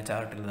കണ്ടുപിടിക്കുന്നത് ആ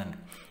ചാർട്ടിൽ തന്നെ.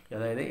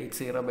 അതായത്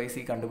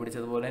H0/C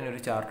കണ്ടുപിടിച്ചതുപോലെ തന്നെ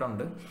ഒരു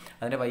ചാർട്ടുണ്ട്.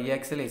 അതിൻ്റെ Y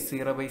ആക്സിൽ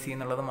H0/C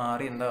എന്നുള്ളത്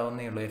മാറി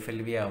എന്താവുന്നേ ഉള്ളൂ,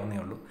 FLV ആവുന്നേ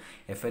ഉള്ളൂ.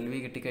 FLV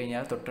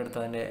കിട്ടിക്കഴിഞ്ഞാൽ തൊട്ടടുത്ത്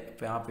അതിൻ്റെ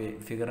ആ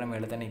ഫിഗറിന്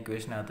മേളിൽ തന്നെ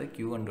ഇക്വേഷനകത്ത്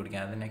Q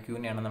കണ്ടുപിടിക്കാം. അതിനെ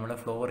Qനെയാണ് നമ്മുടെ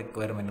ഫ്ലോ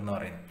റിക്വയർമെൻറ്റ് എന്ന്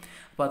പറയുന്നത്.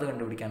 അപ്പോൾ അത്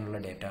കണ്ടുപിടിക്കാനുള്ള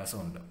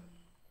ഡേറ്റാസും ഉണ്ട്.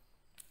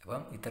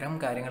 അപ്പം ഇത്തരം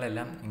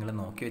കാര്യങ്ങളെല്ലാം നിങ്ങൾ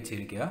നോക്കി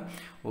വെച്ചിരിക്കുക.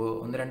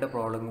 1-2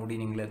 പ്രോബ്ലം കൂടി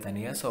നിങ്ങൾ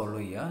തനിയെ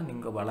സോൾവ് ചെയ്യുക.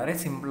 നിങ്ങൾക്ക് വളരെ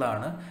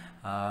സിമ്പിളാണ്.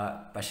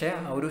 പക്ഷേ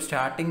ഒരു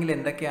സ്റ്റാർട്ടിങ്ങിൽ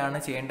എന്തൊക്കെയാണ്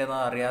ചെയ്യേണ്ടതെന്ന്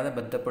അറിയാതെ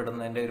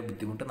ബന്ധപ്പെടുന്നതിൻ്റെ ഒരു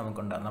ബുദ്ധിമുട്ട്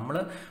നമുക്കുണ്ടാകും. നമ്മൾ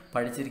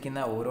പഠിച്ചിരിക്കുന്ന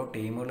ഓരോ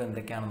ടീമുകളും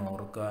എന്തൊക്കെയാണെന്ന്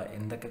ഓർക്കുക,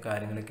 എന്തൊക്കെ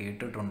കാര്യങ്ങൾ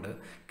കേട്ടിട്ടുണ്ട്,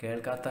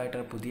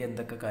 കേൾക്കാത്തതായിട്ട് പുതിയ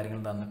എന്തൊക്കെ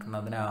കാര്യങ്ങൾ തന്നിട്ടുണ്ട്,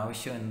 അതിന്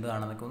ആവശ്യം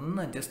എന്താണെന്നൊക്കെ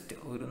ഒന്ന് ജസ്റ്റ്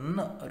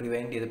ഒന്ന്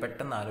റിവൈൻഡ് ചെയ്ത്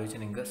പെട്ടെന്ന്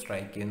ആലോചിച്ച് നിങ്ങൾക്ക്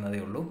സ്ട്രൈക്ക്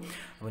ചെയ്യുന്നതേ ഉള്ളൂ.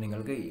 അപ്പോൾ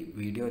നിങ്ങൾക്ക് ഈ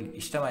വീഡിയോ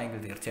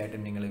ഇഷ്ടമായെങ്കിൽ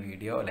തീർച്ചയായിട്ടും നിങ്ങൾ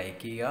വീഡിയോ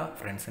ലൈക്ക് ചെയ്യുക,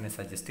 ഫ്രണ്ട്സിന്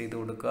സജസ്റ്റ് ചെയ്ത്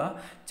കൊടുക്കുക,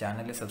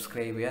 ചാനൽ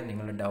സബ്സ്ക്രൈബ് ചെയ്യുക,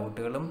 നിങ്ങളുടെ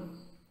ഡൗട്ടുകളും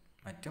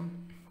മറ്റും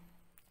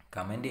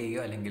കമൻറ്റ്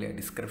ചെയ്യുകയോ അല്ലെങ്കിൽ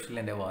ഡിസ്ക്രിപ്ഷനിൽ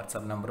എൻ്റെ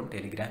വാട്സാപ്പ് നമ്പറും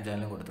ടെലിഗ്രാം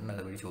ചാനലും കൊടുത്തിട്ടുണ്ട്,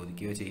 അതുവഴി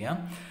ചോദിക്കുകയോ ചെയ്യാം.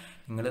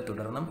 നിങ്ങൾ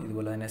തുടർന്നും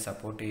ഇതുപോലെ തന്നെ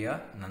സപ്പോർട്ട് ചെയ്യുക,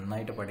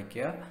 നന്നായിട്ട്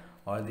പഠിക്കുക.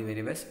 All the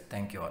very best.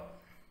 Thank you all.